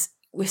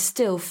we're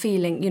still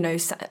feeling,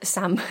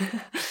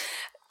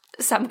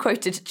 Sam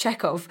quoted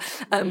Chekhov,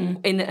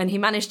 and he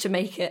managed to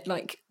make it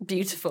like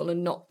beautiful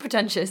and not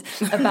pretentious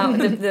about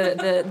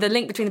the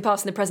link between the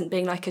past and the present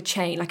being like a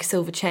chain, like a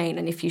silver chain.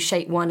 And if you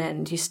shake one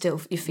end, you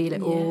feel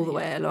it all the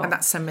way along. And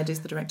that's Sam Mendes,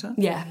 the director?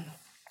 Yeah.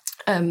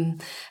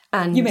 And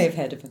you may have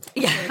heard of him.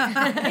 Yeah.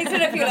 He's going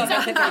to feel up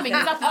and coming.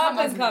 He's up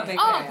and coming.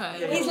 Oh,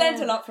 okay. He's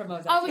learnt a lot from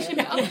us. I wish him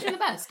the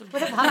best.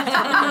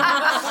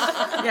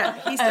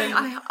 Yeah, he's doing.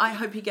 I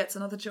hope he gets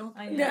another job.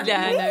 Yeah,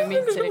 no, me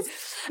too.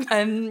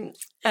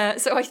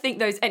 So I think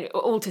those, anyway,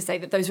 all to say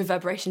that those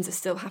reverberations are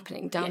still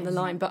happening down the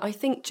line. But I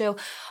think, Jill,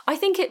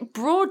 it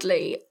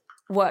broadly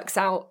works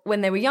out when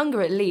they were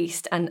younger at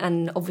least,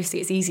 and obviously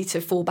it's easy to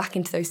fall back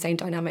into those same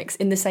dynamics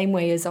in the same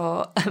way as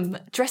our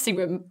dressing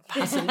room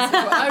patterns.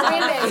 Oh,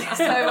 really?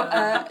 So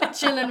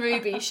Jill and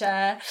Ruby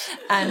share,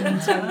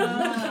 and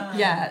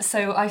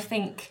so I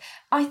think,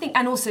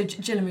 and also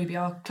Jill and Ruby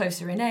are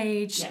closer in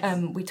age.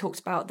 Yes. We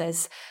talked about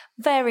there's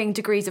varying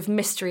degrees of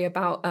mystery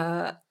about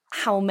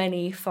how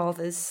many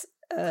fathers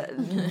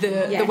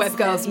the web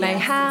girls may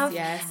have,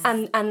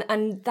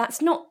 and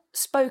that's not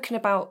spoken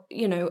about,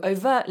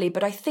 overtly,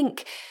 but I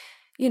think,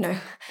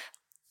 they're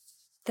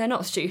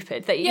not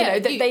stupid.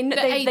 They've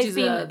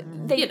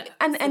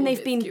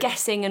been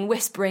guessing and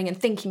whispering and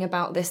thinking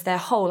about this their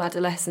whole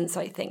adolescence,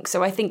 I think.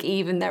 So I think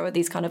even there are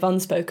these kind of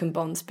unspoken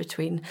bonds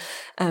between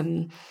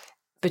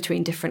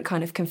different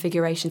kind of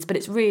configurations. But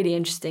it's really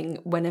interesting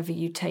when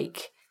you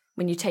take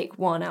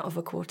one out of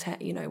a quartet,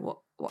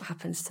 what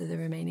happens to the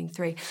remaining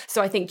three.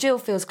 So I think Jill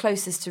feels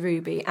closest to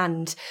Ruby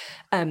and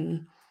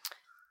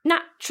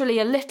naturally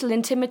a little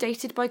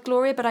intimidated by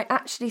Gloria, but I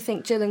actually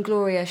think Jill and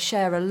Gloria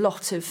share a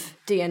lot of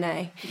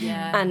DNA.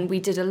 Yeah. And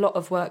we did a lot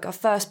of work. Our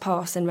first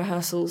pass in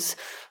rehearsals,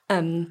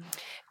 I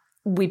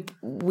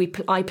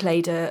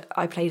played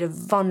a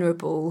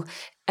vulnerable,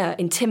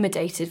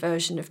 intimidated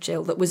version of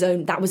Jill that was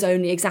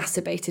only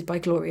exacerbated by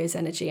Gloria's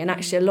energy. And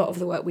actually a lot of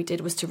the work we did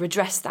was to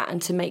redress that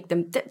and to make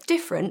them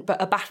different, but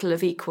a battle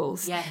of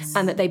equals. Yes.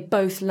 And that they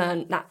both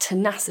learnt that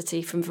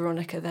tenacity from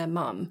Veronica, their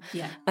mum.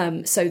 Yeah.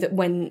 So that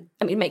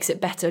it makes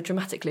it better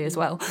dramatically as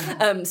well.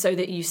 So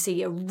that you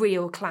see a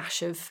real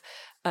clash of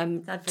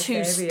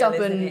two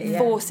stubborn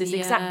forces,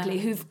 exactly,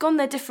 who've gone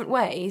their different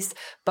ways,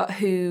 but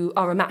who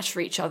are a match for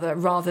each other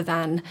rather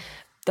than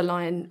the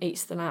lion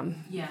eats the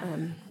lamb. Yeah.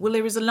 Well,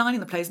 there is a line in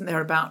the play, isn't there,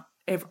 about,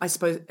 I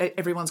suppose,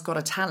 everyone's got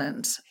a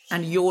talent,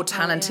 and your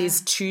talent is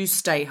to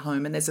stay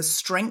home, and there's a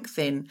strength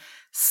in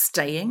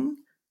staying,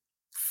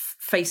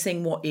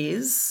 facing what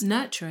is.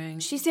 Nurturing.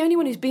 She's the only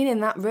one who's been in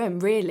that room,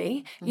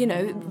 really.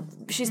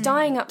 She's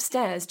dying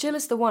upstairs. Jill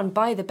is the one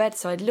by the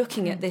bedside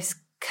looking at this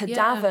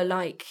cadaver,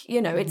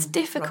 it's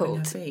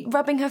difficult.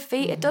 Rubbing her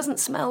feet. It doesn't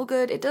smell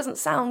good. It doesn't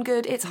sound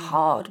good. It's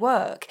hard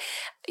work,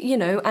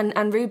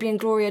 and Ruby and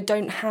Gloria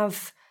don't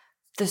have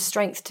the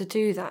strength to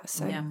do that.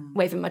 So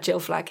waving my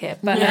Jill flag here.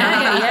 But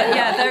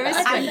there is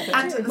strength.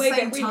 And at the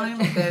same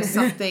time, there's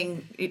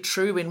something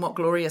true in what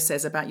Gloria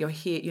says about you're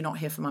not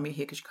here for mum, you're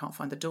here because you can't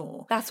find the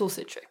door. That's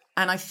also true.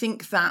 And I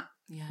think that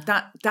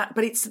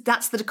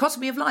that's the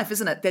dichotomy of life,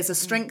 isn't it? There's a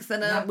strength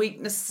and a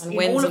weakness, and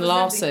wins and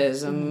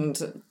losses,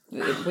 and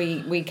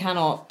we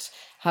cannot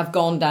have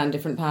gone down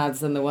different paths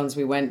than the ones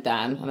we went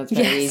down, and it's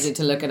very easy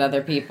to look at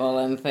other people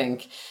and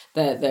think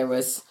that there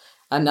was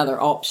another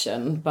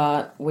option,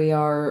 but we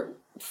are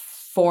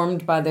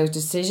formed by those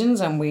decisions,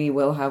 and we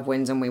will have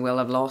wins and we will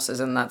have losses,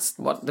 and that's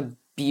what the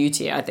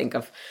beauty, I think,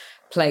 of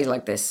plays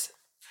like this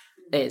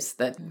is,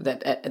 that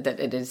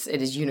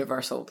it is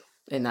universal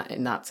in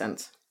that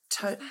sense.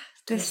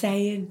 The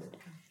saying,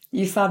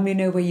 your family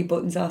know where your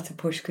buttons are to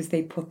push because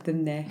they put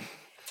them there.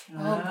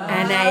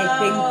 And I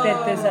think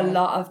that there's a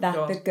lot of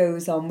that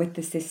goes on with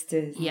the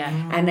sisters. Yeah.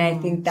 And I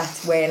think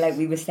that's where, like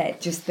we were saying,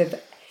 just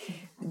the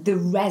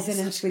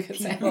resonance with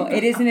people.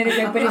 It isn't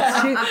it, but it's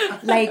true.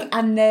 Like,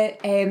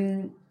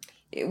 and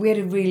we had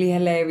a really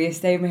hilarious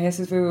day in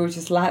rehearsals where we were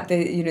just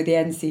the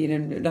end scene,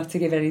 and not to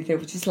give anything,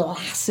 we're just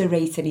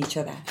lacerating each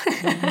other.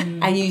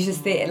 And you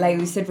just think, like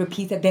we said,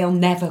 repeat that they'll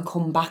never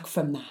come back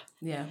from that.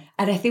 Yeah.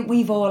 And I think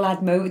we've all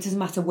had moments, it doesn't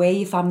matter where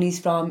your family's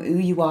from, who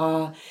you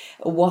are,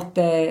 what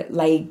the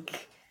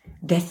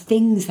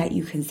things that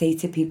you can say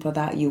to people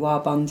that you are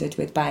bonded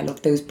with by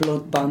love, those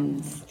blood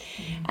bonds,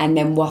 and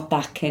then what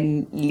that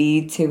can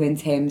lead to in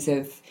terms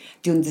of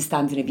the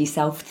understanding of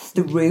yourself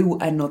through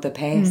another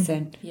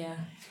person. Yeah.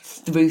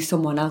 Through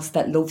someone else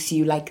that loves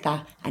you like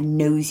that and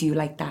knows you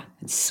like that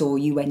and saw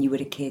you when you were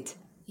a kid.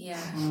 Yeah.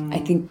 I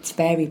think it's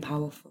very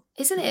powerful.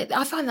 Isn't it?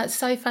 I find that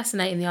so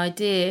fascinating, the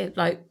idea,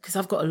 because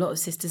I've got a lot of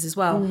sisters as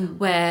well,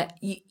 where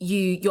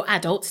you're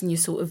adults and you're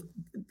sort of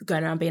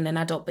going around being an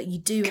adult, but you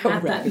do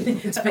have that thing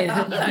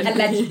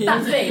that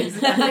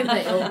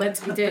you're meant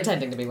to be doing.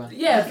 Pretending to be one.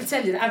 Yeah,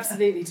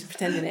 absolutely, just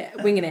pretending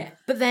it, winging it.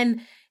 But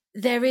then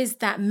there is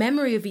that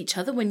memory of each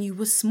other when you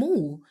were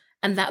small,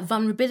 and that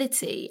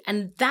vulnerability,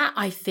 and that,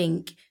 I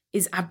think,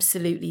 is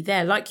absolutely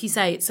there. Like you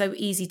say, it's so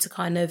easy to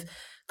kind of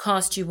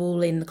cast you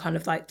all in the kind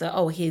of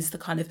here's the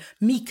kind of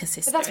meeker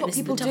sister. But that's what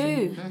people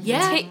do,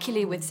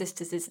 particularly with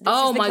sisters. This is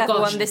the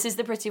clever one, this is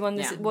the pretty one,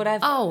 this is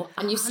whatever. Oh,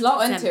 and you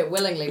slot into it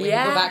willingly when you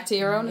go back to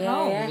your own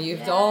home. You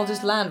all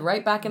just land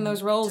right back in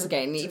those roles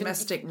again. Even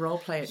domestic role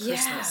play at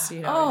Christmas.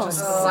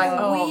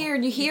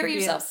 Weird. You hear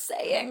yourself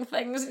saying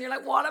things, and you're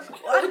like, "What am I?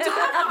 I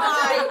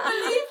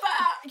believe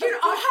that. How do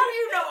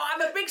you know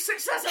I'm a big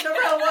success in the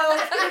real world?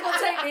 People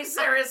take me me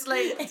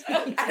seriously.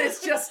 And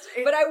it's just...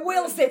 But I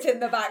will sit in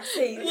the back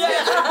seat. With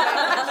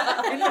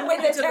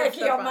the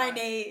turkey on my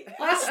knee.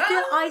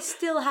 I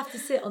still have to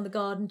sit on the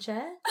garden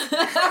chair.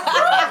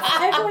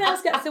 Everyone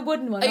else gets a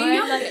wooden one. Are you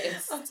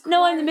youngest?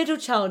 No, I'm the middle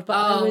child,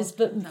 but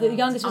the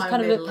youngest was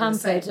kind of a bit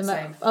pampered, and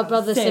my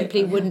brother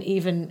simply wouldn't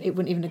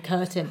even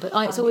occur to him. But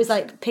it's always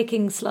like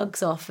picking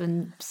slugs off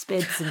and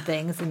spids and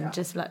things, and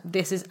just like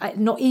this is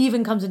not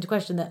even comes into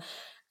question that.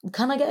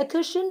 Can I get a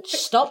cushion?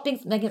 Stop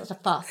making such a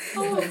fuss.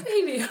 Oh,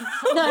 Ophelia.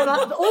 No,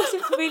 but also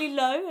it's really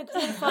low. I don't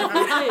know if I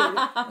can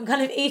do. I'm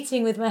kind of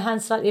eating with my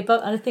hands slightly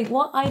above, and I think,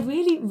 I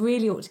really,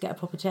 really ought to get a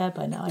proper chair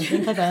by now. I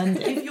think I've earned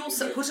it. If you're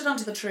put it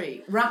under the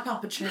tree, wrap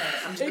up a chair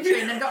under the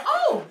tree, and then go,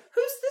 oh,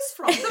 who's this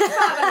from? The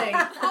family.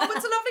 Oh,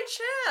 it's a lovely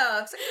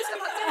chair. Thank you so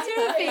much.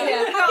 Thank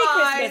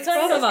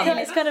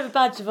you, It's kind of a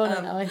badge of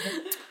honour now, I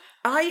think.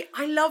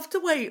 I loved the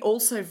way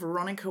also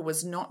Veronica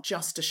was not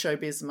just a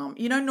showbiz mum.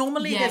 You know,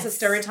 normally there's a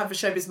stereotype of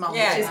showbiz mum,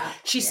 which is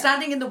she's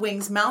standing in the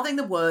wings, mouthing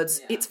the words.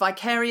 Yeah. It's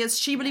vicarious.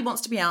 She really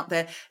wants to be out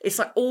there. It's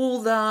like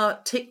all the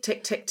tick,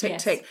 tick, tick, tick,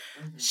 tick.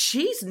 Mm-hmm.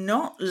 She's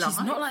not like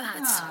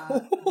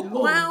that.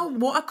 Wow,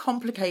 what a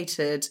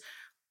complicated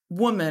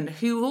woman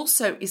who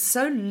also is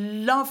so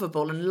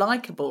lovable and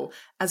likeable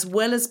as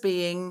well as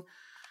being...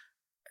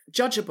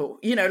 judgeable,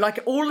 you know, like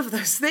all of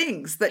those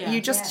things that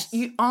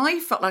I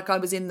felt like I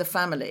was in the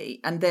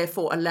family and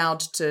therefore allowed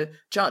to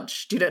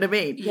judge. Do you know what I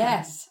mean?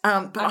 Yes.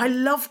 But I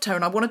loved her,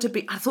 and I wanted to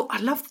be. I thought I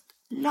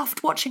loved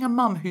watching a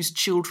mum whose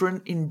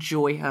children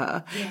enjoy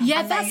her.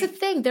 Yeah, that's the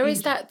thing. There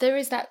is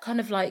that kind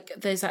of like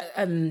there's that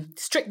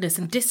strictness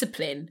and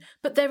discipline,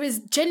 but there is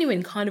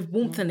genuine kind of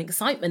warmth and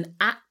excitement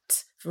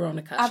at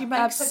Veronica. She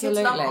makes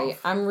absolutely.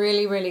 I'm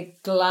really, really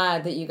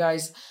glad that you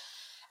guys.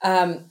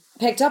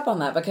 Picked up on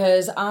that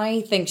because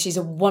I think she's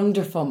a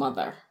wonderful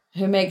mother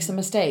who makes a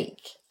mistake,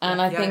 and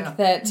I think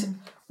that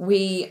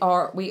we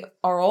are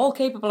all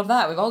capable of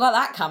that. We've all got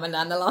that coming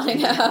down the line.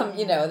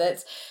 You know,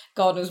 that's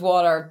God knows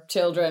what our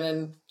children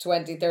in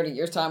 20, 30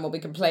 years time will be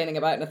complaining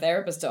about in a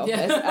therapist's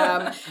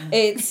office.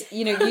 It's,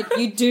 you know,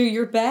 you do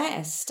your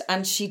best,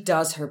 and she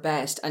does her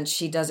best, and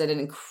she does it in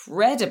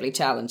incredibly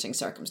challenging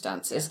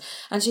circumstances.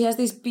 And she has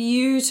these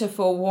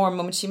beautiful, warm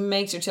moments. She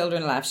makes her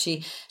children laugh.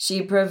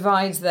 She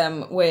provides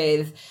them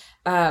with...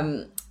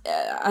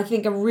 I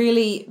think a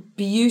really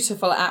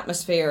beautiful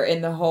atmosphere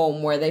in the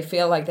home where they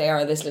feel like they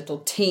are this little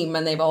team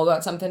and they've all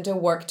got something to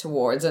work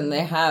towards, and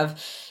they have,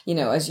 you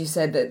know, as you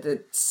said,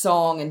 the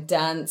song and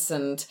dance,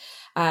 and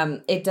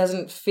it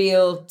doesn't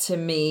feel to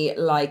me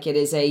like it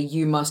is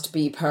you must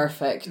be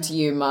perfect,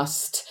 you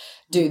must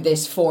do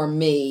this for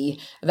me,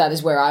 that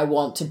is where I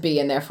want to be,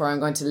 and therefore I'm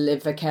going to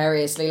live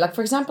vicariously. Like,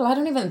 for example, I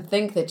don't even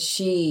think that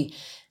she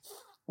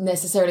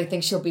necessarily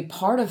think she'll be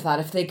part of that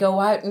if they go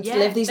out and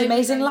live these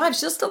amazing lives.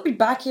 She'll still be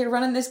back here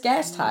running this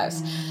guest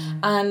house.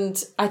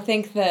 And I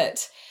think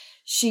that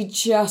she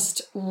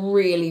just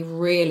really,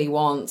 really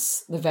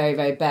wants the very,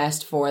 very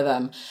best for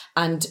them.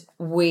 And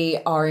we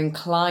are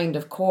inclined,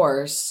 of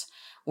course,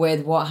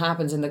 with what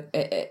happens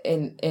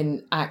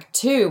in Act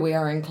 2, we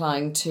are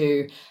inclined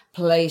to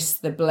place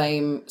the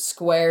blame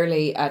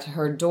squarely at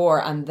her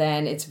door, and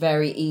then it's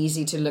very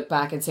easy to look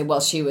back and say,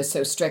 well, she was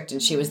so strict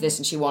and she was this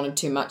and she wanted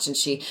too much, and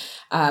she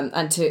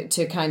and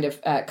to kind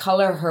of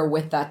colour her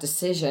with that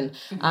decision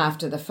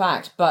after the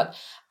fact. But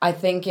I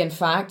think, in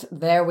fact,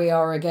 there we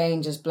are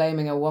again, just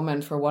blaming a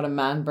woman for what a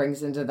man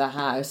brings into the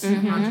house.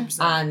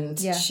 And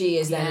she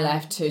is then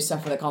left to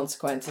suffer the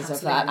consequences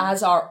of that,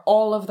 as are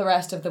all of the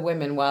rest of the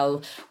women,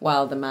 while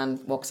the man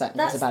walks out and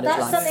goes about his life.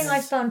 That's something I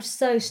found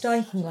so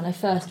striking when I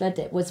first read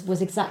it, was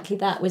exactly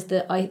that, was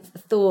that I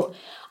thought,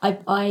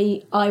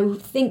 I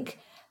think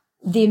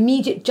the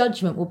immediate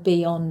judgment will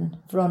be on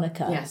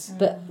Veronica. Yes.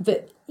 But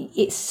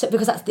it's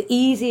because that's the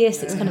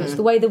easiest, it's kind of, it's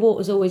the way the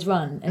water's always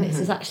run, and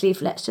it's actually,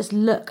 if let's just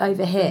look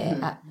over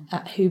here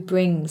at who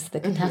brings the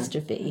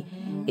catastrophe,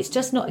 it's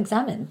just not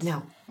examined.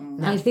 No.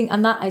 I think,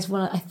 and that is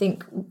one, I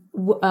think,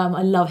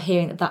 I love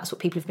hearing that that's what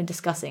people have been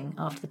discussing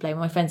after the play. When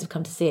my friends have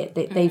come to see it,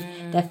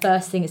 their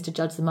first thing is to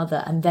judge the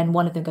mother, and then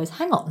one of them goes,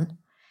 hang on.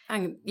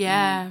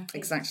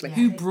 Exactly.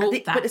 Who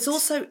brought that? But it's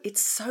also,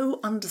 it's so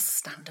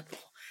understandable.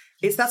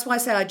 That's why I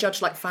say I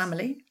judge like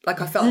family.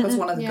 Like I felt like I was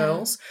one of the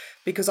girls,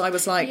 because I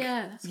was like,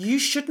 you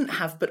shouldn't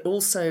have, but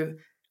also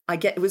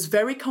it was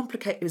very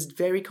complicated. It was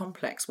very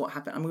complex what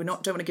happened. I mean,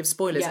 don't want to give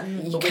spoilers. Yeah.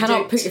 You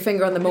cannot put your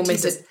finger on the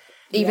moment that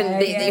even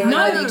the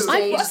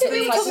I think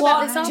we talked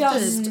about this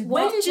after.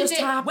 When did it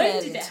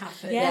happen?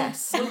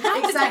 Yes.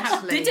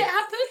 Exactly. Did it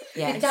happen?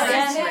 Yes.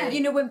 Yeah.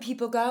 You know, when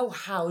people go,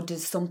 how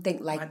does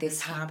something like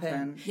this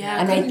happen? Yeah.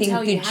 And I think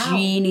the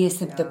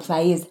genius of the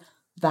play is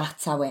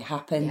that's how it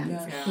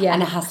happens. Yeah.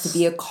 And it has to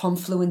be a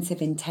confluence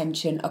of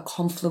intention, a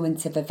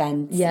confluence of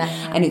events. Yeah.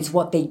 And it's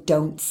what they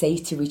don't say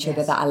to each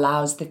other that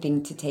allows the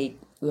thing to take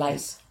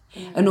life.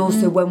 And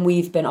also when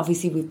we've been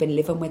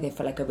living with it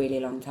for like a really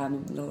long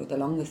time, the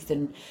longest,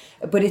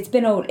 but we've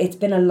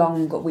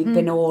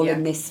been all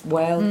in this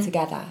world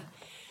together,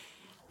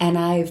 and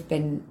I've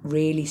been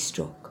really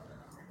struck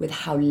with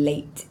how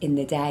late in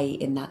the day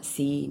in that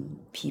scene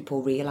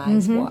people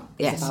realise what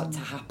is about to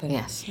happen.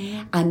 Yes.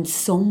 And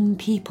some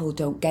people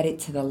don't get it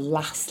to the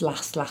last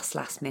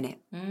minute.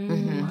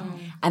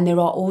 And there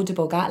are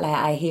audible gasps, like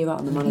I hear it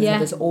on the monitor,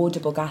 there's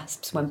audible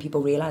gasps when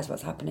people realise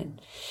what's happening.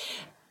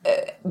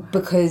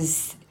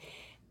 Because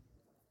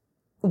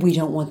we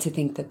don't want to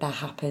think that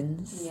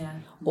happens. Yeah.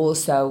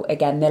 Also,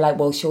 again, they're like,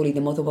 well, surely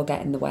the mother will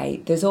get in the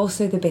way. There's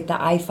also the bit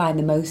that I find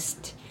the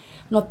most,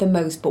 not the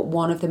most, but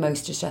one of the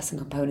most distressing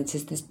components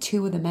is there's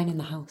 2 of the men in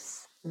the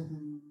house.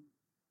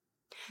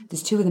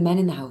 There's 2 of the men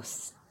in the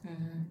house.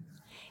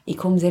 He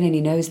comes in and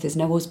he knows there's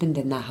no husband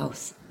in that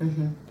house.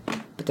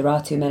 But there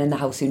are 2 men in the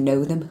house who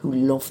know them, who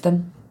love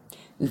them,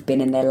 who've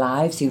been in their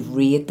lives, who've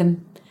reared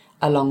them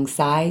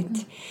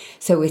alongside.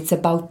 So it's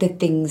about the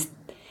things,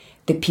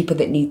 the people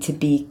that need to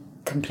be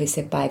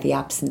complicit by the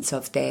absence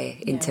of their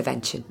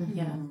intervention.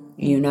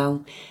 You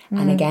know?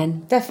 And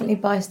again, definitely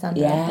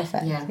bystander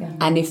effect.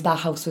 And if that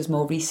house was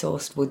more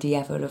resourced, would he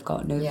ever have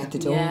gotten over the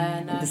door?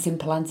 No. The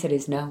simple answer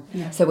is no.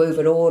 So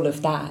over all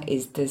of that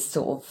is this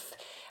sort of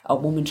a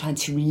woman trying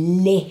to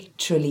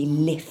literally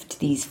lift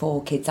these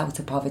 4 kids out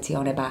of poverty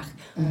on her back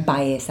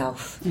by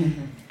herself.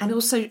 And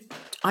also,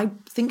 I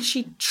think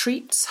she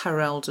treats her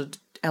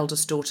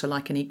eldest daughter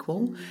like an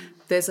equal.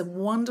 There's a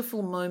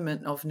wonderful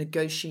moment of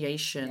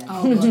negotiation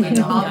between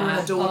the mother and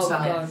the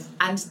daughter,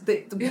 and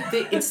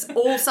it's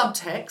all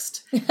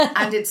subtext,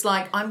 and it's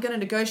like, I'm going to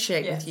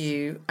negotiate with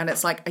you, and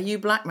it's like, are you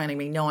blackmailing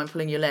me? No, I'm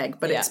pulling your leg,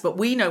 but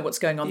we know what's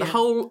going on. The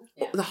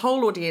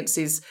whole audience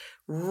is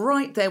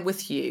right there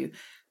with you,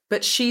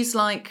 but she's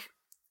like,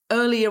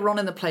 earlier on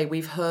in the play,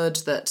 we've heard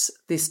that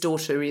this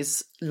daughter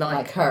is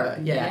like her.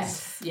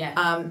 Yes.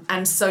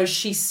 And so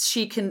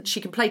she can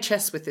play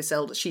chess with this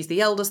eldest. She's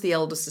the eldest. The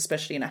eldest,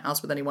 especially in a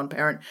house with only one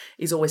parent,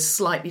 is always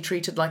slightly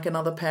treated like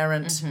another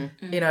parent.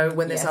 You know,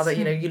 when there's other,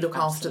 you know, you look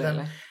after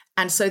them.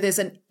 And so there's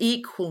an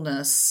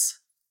equalness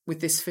with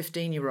this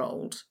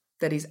 15-year-old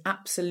that is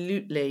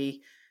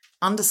absolutely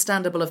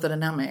understandable of the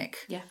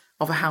dynamic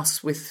of a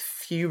house with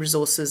few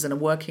resources and a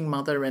working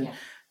mother, and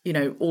you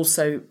know,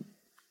 also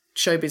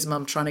Showbiz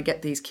mum trying to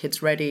get these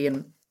kids ready,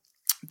 and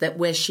that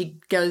where she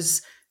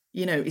goes,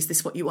 you know, is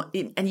this what you want?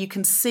 And you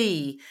can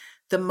see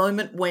the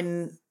moment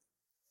when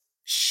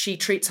she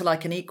treats her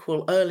like an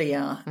equal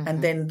earlier,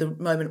 and then the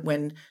moment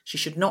when she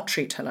should not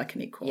treat her like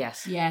an equal.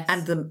 Yes.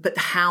 And but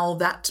how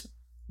that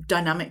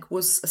dynamic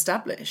was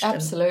established.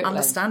 Absolutely. And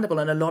understandable.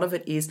 And a lot of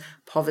it is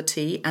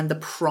poverty and the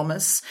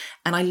promise.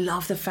 And I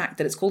love the fact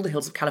that it's called the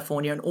Hills of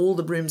California and all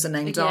the rooms are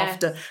named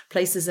after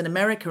places in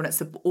America. And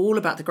it's all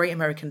about the great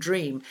American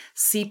dream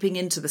seeping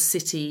into the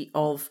city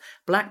of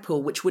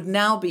Blackpool, which would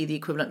now be the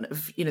equivalent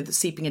of, you know, the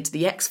seeping into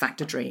the X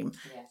Factor dream,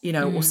 you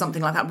know, or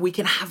something like that. We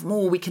can have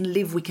more, we can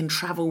live, we can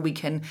travel, we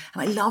can.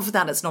 And I love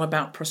that it's not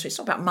about prosperity, it's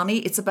not about money,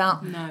 it's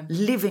about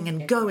living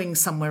and going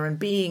somewhere and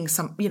being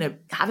you know,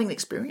 having the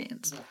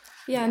experience.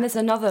 Yeah, and there's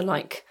another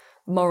like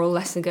moral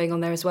lesson going on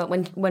there as well.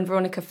 When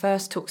Veronica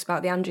first talks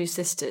about the Andrews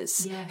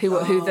sisters, who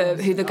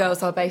the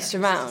girls are based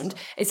around,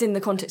 it's in the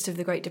context of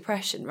the Great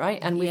Depression, right?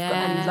 And we've got,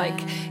 and like,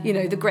 you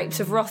know, the Grapes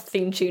of Wrath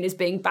theme tune is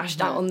being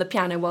bashed out on the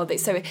piano while they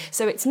so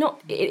it's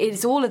not,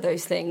 it's all of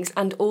those things,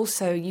 and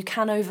also you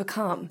can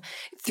overcome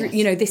through.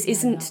 You know, this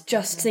isn't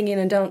just singing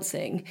and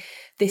dancing.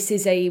 This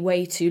is a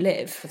way to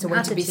live. It's a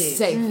way to be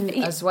safe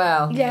as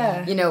well.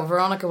 Yeah. You know,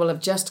 Veronica will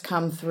have just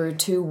come through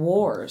 2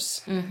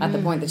 wars at the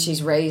point that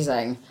she's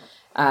raising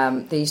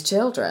these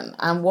children.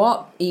 And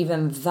what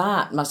even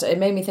that it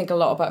made me think a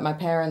lot about my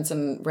parents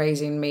and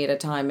raising me at a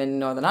time in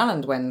Northern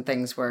Ireland when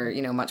things were,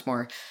 you know, much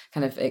more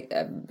kind of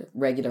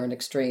regular and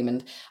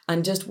extreme.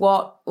 And just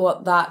what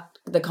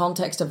the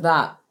context of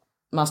that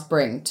must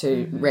bring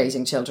to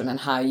raising children,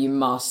 and how you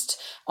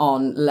must,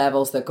 on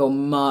levels that go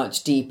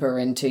much deeper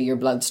into your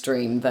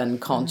bloodstream than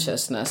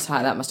consciousness,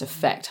 how that must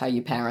affect how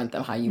you parent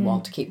them, how you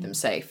want to keep them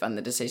safe, and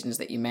the decisions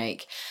that you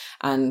make.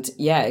 And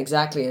yeah,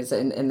 exactly, as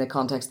in the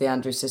context of the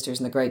Andrews sisters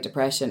and the Great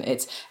Depression,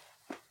 it's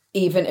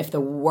even if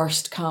the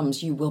worst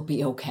comes, you will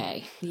be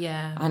okay.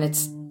 Yeah. And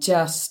it's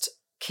just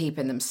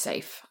keeping them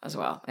safe as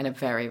well in a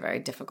very, very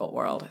difficult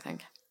world, I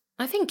think.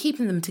 I think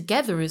keeping them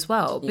together as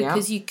well,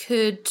 because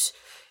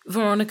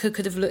Veronica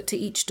could have looked at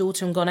each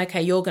daughter and gone,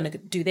 okay, you're going to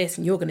do this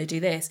and you're going to do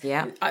this.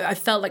 Yeah. I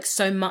felt like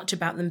so much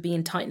about them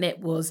being tight-knit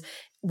was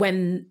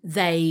when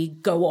they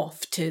go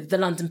off to the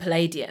London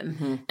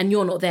Palladium and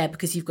you're not there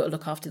because you've got to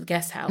look after the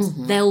guest house,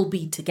 they'll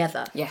be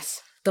together.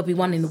 Yes. There'll be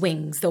one in the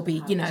wings. There'll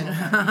be, you know,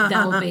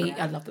 there'll be,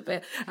 I love the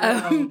bit.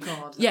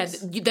 God. Yeah,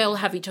 they'll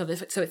have each other.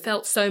 So it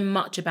felt so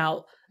much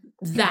about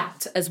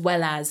that as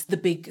well as the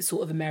big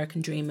sort of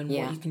American dream and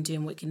what you can do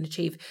and what you can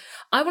achieve.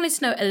 I wanted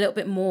to know a little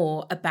bit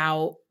more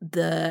about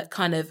the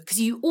kind of, because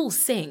you all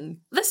sing.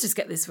 Let's just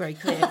get this very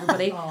clear,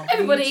 everybody.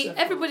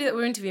 Everybody that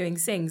we're interviewing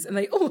sings, and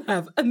they all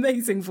have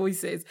amazing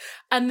voices.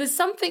 And there's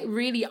something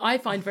really I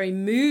find very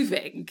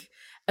moving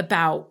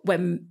about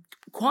when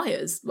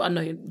choirs, I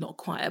know you're not a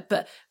choir,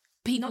 but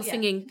people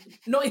singing,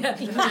 not yet,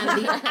 and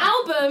the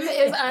album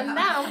is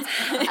announced.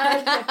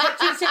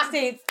 June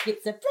 16th,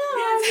 it's a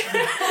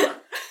surprise.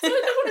 So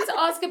I wanted to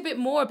ask a bit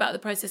more about the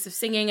process of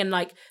singing and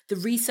like the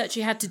research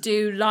you had to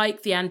do,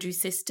 like the Andrews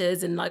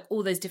Sisters and like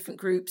all those different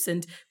groups.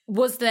 And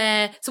what's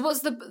the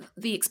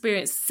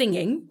experience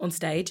singing on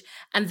stage?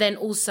 And then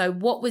also,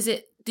 what was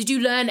it? Did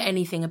you learn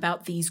anything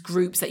about these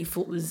groups that you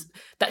thought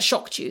that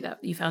shocked you,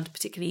 that you found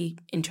particularly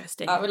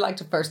interesting? I would like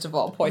to first of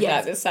all point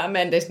out that Sam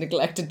Mendes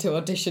neglected to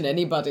audition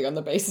anybody on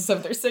the basis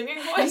of their singing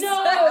voice.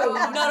 No,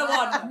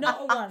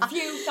 not a one.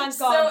 Phew, thank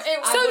God.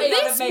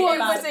 This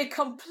was a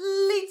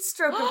complete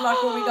stroke of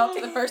luck when we got to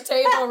the first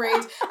table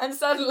read, and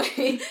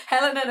suddenly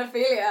Helen and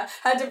Ophelia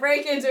had to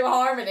break into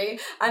harmony,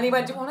 and he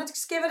went, "Do you want to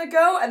just give it a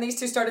go?" And these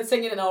two started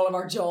singing, and all of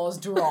our jaws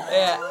dropped.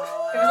 Yeah, it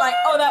was like,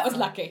 "Oh, that was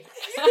lucky."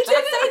 He did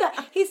say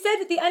that. He said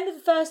at the end of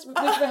the first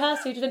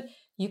rehearsal, he went,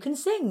 "You can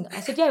sing." I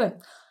said, "Yeah." He went,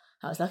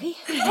 "I was lucky."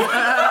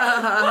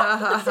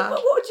 I said,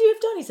 "What would you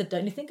have done?" He said,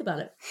 "Don't you think about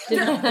it."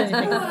 Didn't do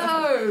anything.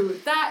 Whoa,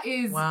 that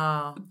is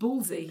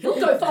ballsy. He'll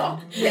go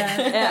far.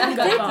 I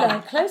did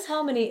learn. Close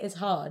harmony is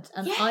hard,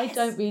 and I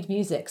don't read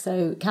music.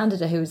 So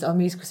Candida, who was our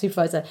musical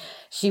supervisor,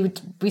 she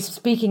would be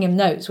speaking in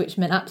notes, which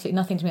meant absolutely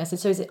nothing to me. I said,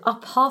 "So is it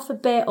up half a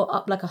bit, or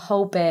up like a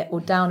whole bit,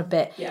 or down a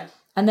bit?" Yeah.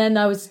 And then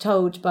I was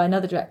told by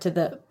another director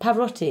that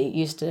Pavarotti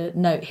used to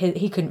note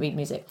he couldn't read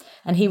music,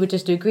 and he would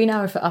just do a green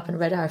arrow for up and a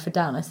red arrow for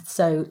down. I said,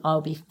 "So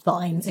I'll be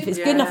fine if it's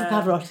good enough for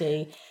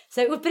Pavarotti."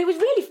 So it was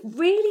really,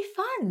 really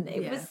fun.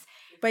 It was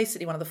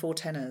basically one of the four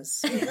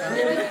tenors. I've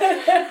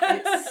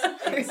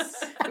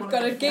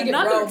got a gig in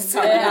Rome.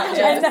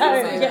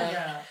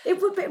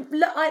 It would be,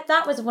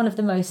 that was one of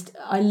the most.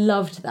 I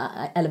loved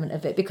that element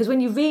of it, because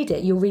when you read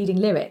it, you're reading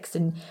lyrics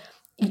and.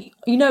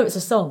 You know it's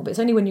a song, but it's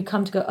only when you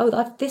come to go,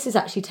 oh, this is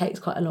actually takes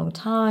quite a long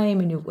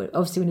time, and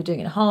obviously when you're doing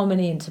it in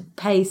harmony and to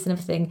pace and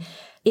everything,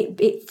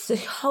 that's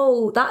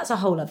a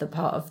whole other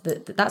part of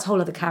that's a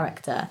whole other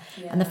character,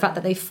 and the fact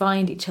that they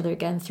find each other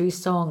again through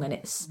song, and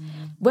it's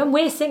when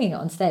we're singing it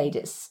on stage,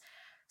 it's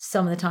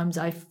some of the times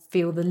I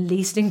feel the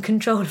least in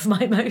control of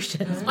my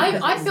emotions.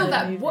 I feel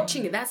that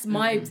watching it, that's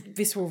my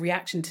visceral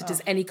reaction to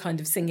just any kind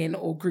of singing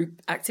or group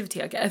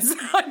activity, I guess.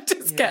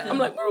 I'm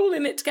like, we're all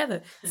in it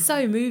together.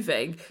 So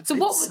moving. So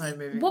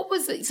what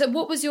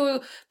was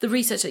the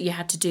research that you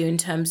had to do in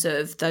terms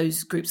of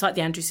those groups like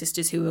the Andrews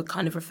Sisters, who were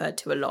kind of referred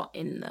to a lot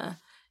in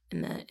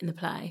the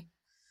play?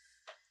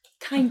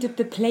 Kind of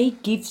the play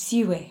gives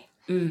you it.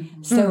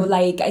 So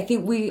like I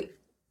think we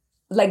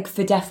like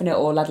for definite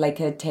all had like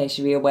a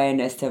tertiary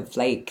awareness of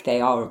like they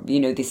are,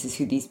 this is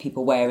who these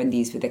people were, and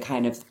these were the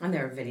kind of, and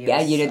there are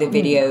videos, the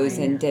videos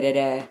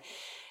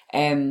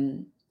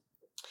and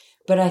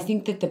but I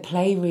think that the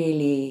play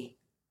really,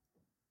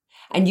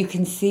 and you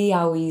can see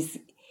how he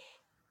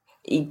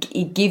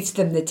gives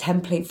them the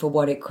template for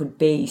what it could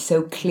be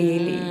so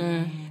clearly.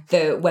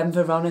 That when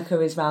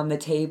Veronica is round the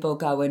table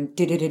going,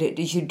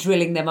 she's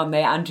drilling them on the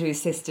Andrews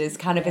Sisters,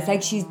 kind of, it's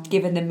like she's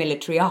given them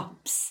military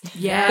ops.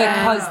 Yeah.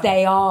 Because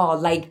they are,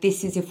 like,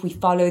 this is, if we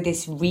follow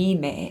this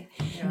remit,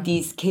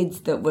 these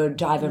kids that were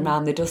driving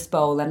around the Dust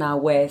Bowl are now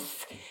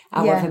worth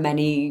however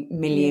many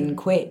million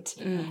quid.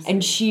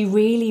 And she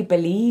really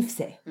believes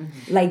it.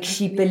 Like,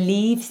 she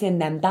believes in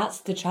them. That's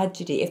the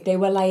tragedy. If they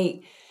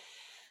weren't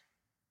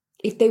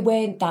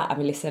that, I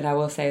mean, listen, I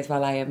will say as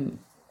well, I am...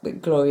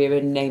 Gloria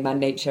in Name and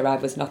Nature, I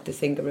was not the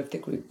singer of the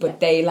group, but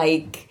they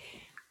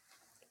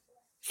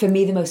for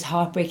me the most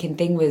heartbreaking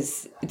thing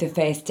was the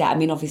first day. I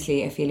mean,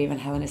 obviously Ophelia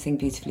and Helena sing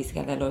beautifully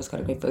together. Laura's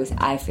got a great voice.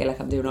 I feel like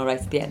I'm doing all right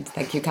at the end,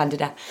 thank you,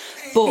 Candida.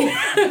 But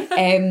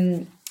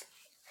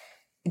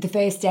the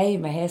first day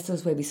in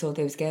rehearsals where we saw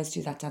those girls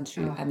do that dance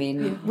through, I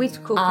mean,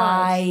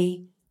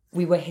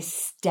 we were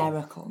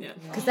hysterical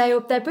because they're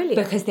brilliant.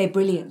 Because they're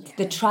brilliant.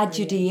 The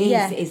tragedy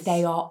is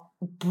they are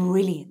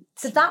brilliant.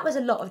 So that was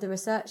a lot of the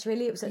research,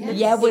 really. It was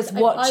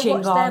watching I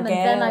watched our them, girls.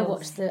 and then I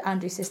watched the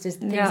Andrews Sisters,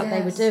 the things that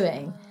they were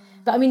doing.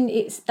 But I mean,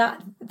 it's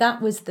that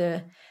was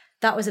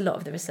a lot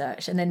of the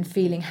research, and then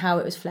feeling how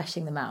it was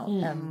fleshing them out.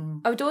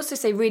 I would also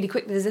say really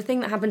quickly, there's a thing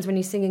that happens when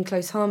you sing in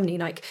close harmony.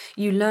 Like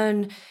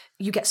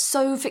you get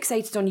so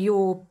fixated on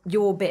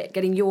your bit,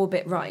 getting your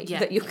bit right,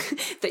 that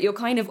you're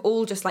kind of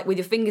all just like with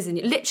your fingers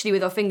literally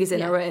with our fingers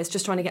in our ears,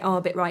 just trying to get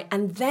our bit right.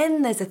 And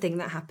then there's a thing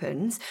that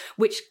happens,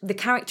 which the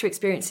character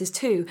experiences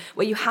too,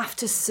 where you have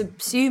to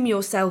subsume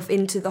yourself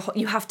into the whole.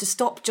 You have to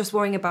stop just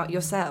worrying about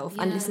yourself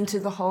and listen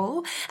to the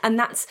whole. And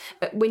that's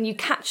when you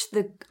catch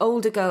the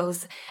older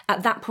girls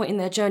at that point in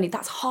their journey.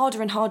 That's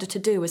harder and harder to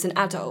do as an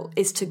adult,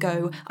 is to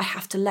go, I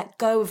have to let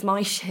go of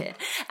my shit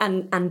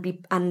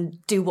and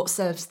do what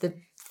serves the.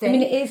 I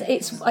mean,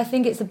 I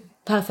think it's a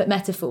perfect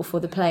metaphor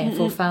for the play and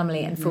for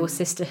family and for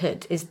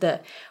sisterhood, is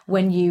that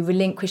when you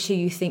relinquish who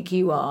you think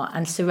you are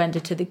and surrender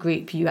to the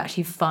group, you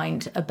actually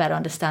find a better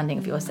understanding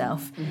of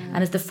yourself.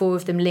 And as the four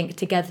of them link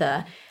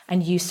together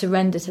and you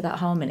surrender to that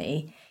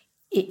harmony,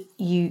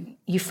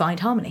 you find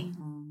harmony.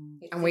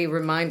 And we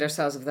remind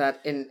ourselves of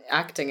that in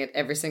acting it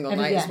every single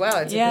night as well.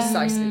 It's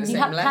precisely the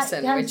same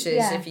lesson, which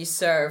is if you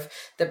serve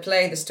the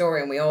play, the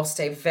story, and we all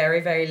stay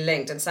very, very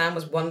linked. And Sam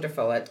was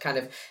wonderful at kind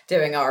of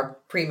doing our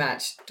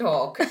pre-match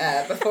talk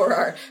before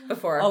our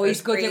Oh,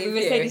 he's good. We were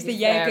saying he's the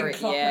Jürgen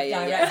Klopp of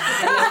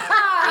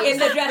directors. In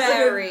the dressing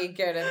room. Very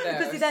good at those.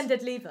 Because he then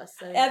did leave us.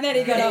 So. And then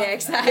he got off.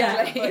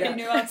 Exactly. He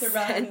knew how to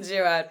run. Send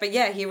you out. But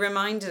yeah, he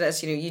reminded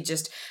us, you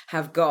just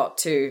have got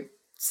to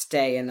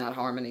stay in that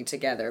harmony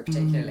together,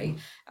 particularly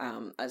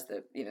as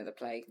the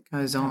play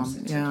goes on.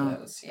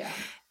 Close. Yeah.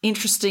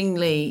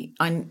 Interestingly,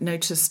 I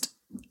noticed,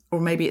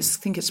 or maybe I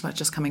think it's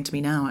just coming to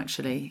me now,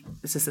 actually.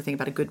 This is the thing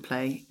about a good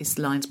play, is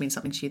lines mean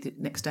something to you the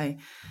next day.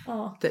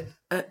 Oh. That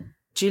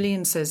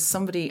Gillian says,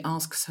 somebody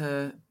asks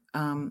her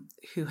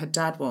who her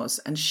dad was,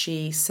 and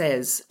she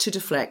says, to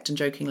deflect and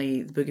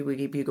jokingly, the Boogie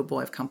Woogie Bugle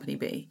Boy of Company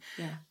B.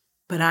 Yeah.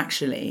 But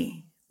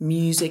actually,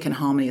 music and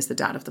harmony is the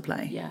dad of the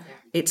play. Yeah.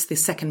 It's the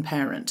second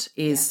parent,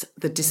 is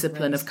the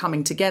discipline of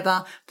coming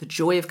together, the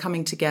joy of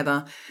coming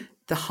together,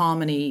 the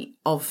harmony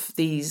of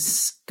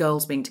these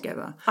girls being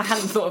together. I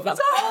hadn't thought of that.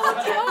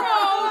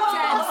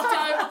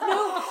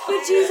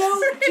 But do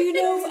you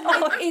know,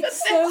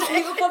 it's so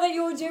beautiful that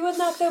you're doing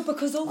that though,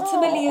 because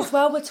ultimately as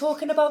well, we're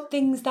talking about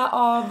things that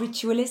are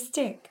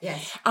ritualistic.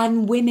 Yes.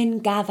 And women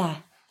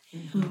gather.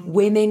 Mm-hmm.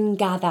 Women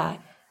gather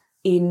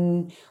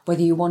in,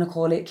 whether you want to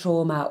call it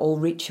trauma or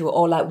ritual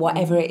or like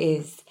whatever it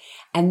is,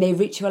 and they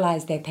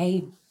ritualise their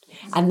pain.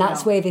 And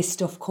that's where this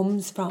stuff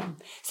comes from.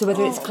 So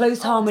whether it's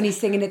close harmony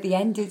singing at the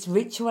end, it's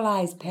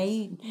ritualised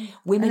pain.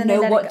 Women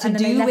know what to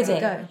do with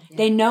it.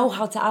 They know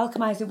how to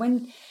alchemize it.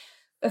 When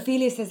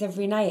Ophelia says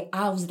every night,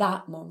 how's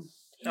that, Mum?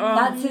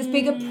 That's as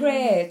big a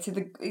prayer to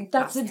the,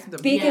 that's as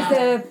big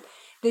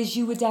as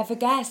you would ever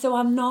get.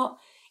 So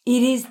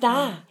it is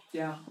that.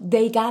 Yeah.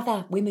 They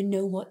gather. Women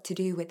know what to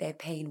do with their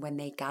pain when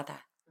they gather.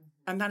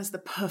 And that is the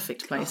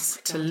perfect place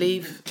to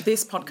leave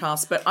this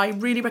podcast. But I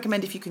really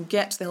recommend, if you can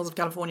get to the hills of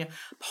California,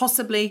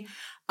 possibly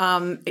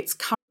it's...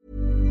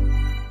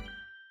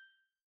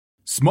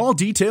 Small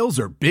details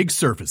are big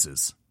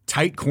surfaces.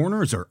 Tight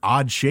corners are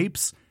odd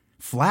shapes.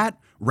 Flat,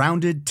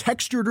 rounded,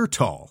 textured, or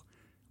tall.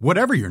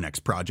 Whatever your next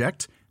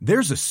project,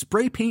 there's a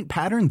spray paint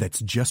pattern that's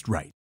just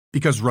right.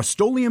 Because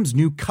Rust-Oleum's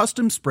new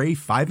Custom Spray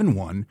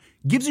 5-in-1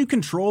 gives you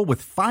control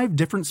with 5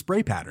 different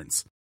spray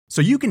patterns.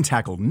 So you can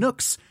tackle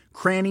nooks,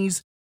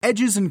 crannies,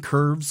 edges, and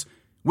curves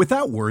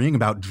without worrying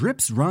about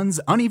drips, runs,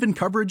 uneven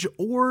coverage,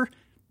 or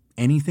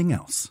anything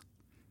else.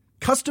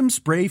 Custom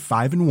Spray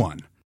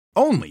 5-in-1.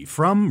 Only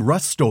from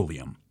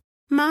Rust-Oleum.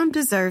 Mom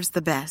deserves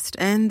the best,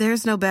 and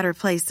there's no better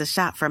place to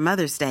shop for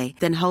Mother's Day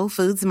than Whole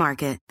Foods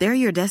Market. They're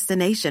your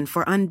destination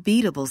for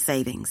unbeatable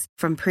savings,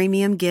 from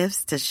premium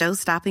gifts to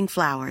show-stopping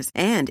flowers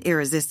and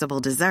irresistible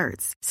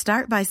desserts.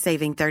 Start by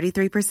saving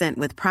 33%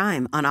 with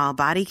Prime on all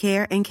body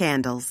care and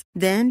candles.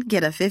 Then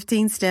get a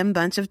 15-stem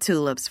bunch of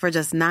tulips for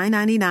just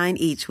 $9.99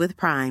 each with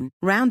Prime.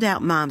 Round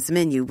out Mom's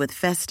menu with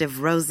festive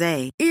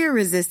rosé,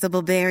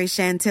 irresistible berry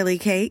chantilly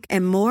cake,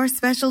 and more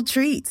special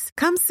treats.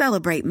 Come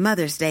celebrate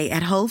Mother's Day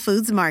at Whole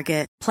Foods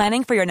Market.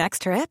 Planning for your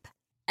next trip?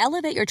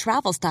 Elevate your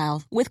travel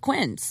style with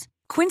Quince.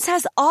 Quince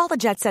has all the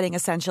jet-setting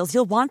essentials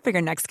you'll want for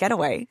your next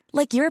getaway,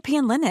 like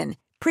European linen,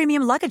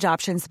 premium luggage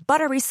options,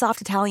 buttery soft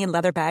Italian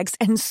leather bags,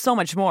 and so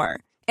much more.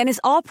 And is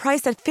all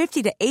priced at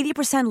 50 to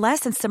 80%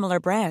 less than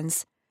similar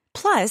brands.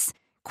 Plus,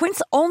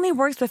 Quince only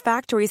works with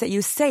factories that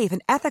use safe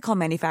and ethical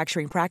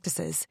manufacturing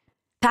practices.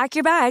 Pack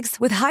your bags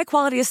with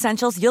high-quality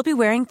essentials you'll be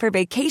wearing for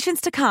vacations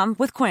to come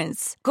with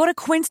Quince. Go to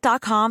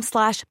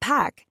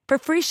quince.com/pack for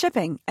free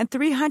shipping and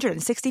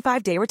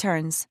 365-day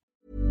returns.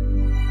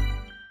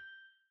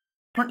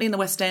 Currently in the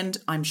West End,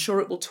 I'm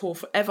sure it will tour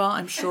forever.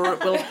 I'm sure it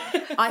will.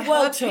 I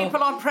heard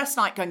people on press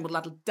night going,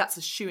 well, that's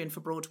a shoe-in for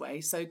Broadway,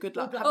 so good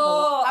luck. Have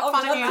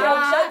fun in New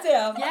York.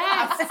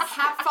 Yes.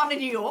 Have fun in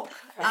New York.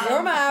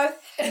 Your mouth.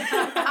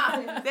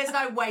 There's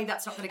no way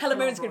that's not going to Helen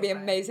Mirren's going to be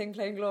amazing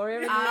playing Gloria.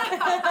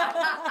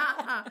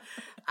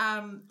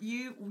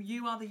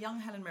 You are the young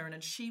Helen Mirren,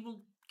 and she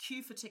will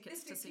queue for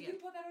tickets to see it. Can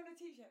you put that on a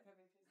t-shirt for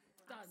me?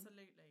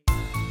 Absolutely.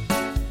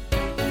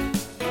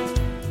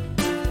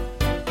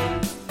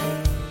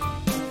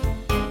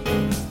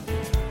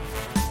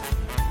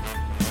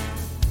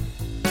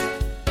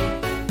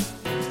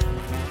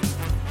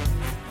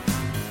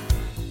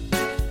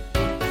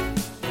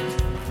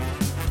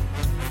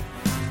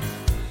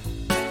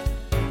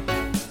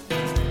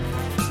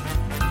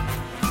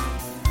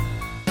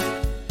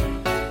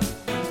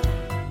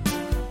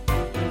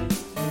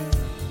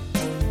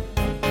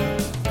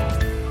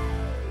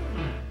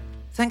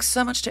 Thanks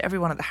so much to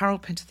everyone at the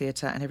Harold Pinter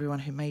Theatre and everyone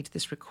who made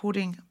this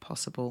recording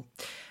possible.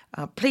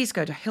 Please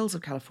go to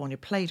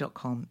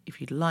hillsofcaliforniaplay.com if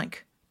you'd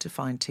like to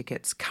find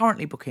tickets.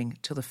 Currently booking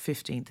till the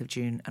 15th of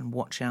June, and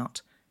watch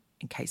out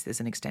in case there's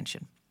an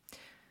extension.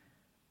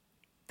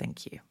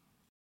 Thank you.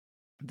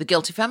 The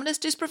Guilty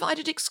Feminist is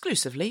provided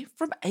exclusively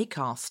from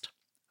Acast.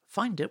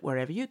 Find it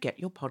wherever you get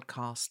your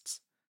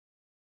podcasts.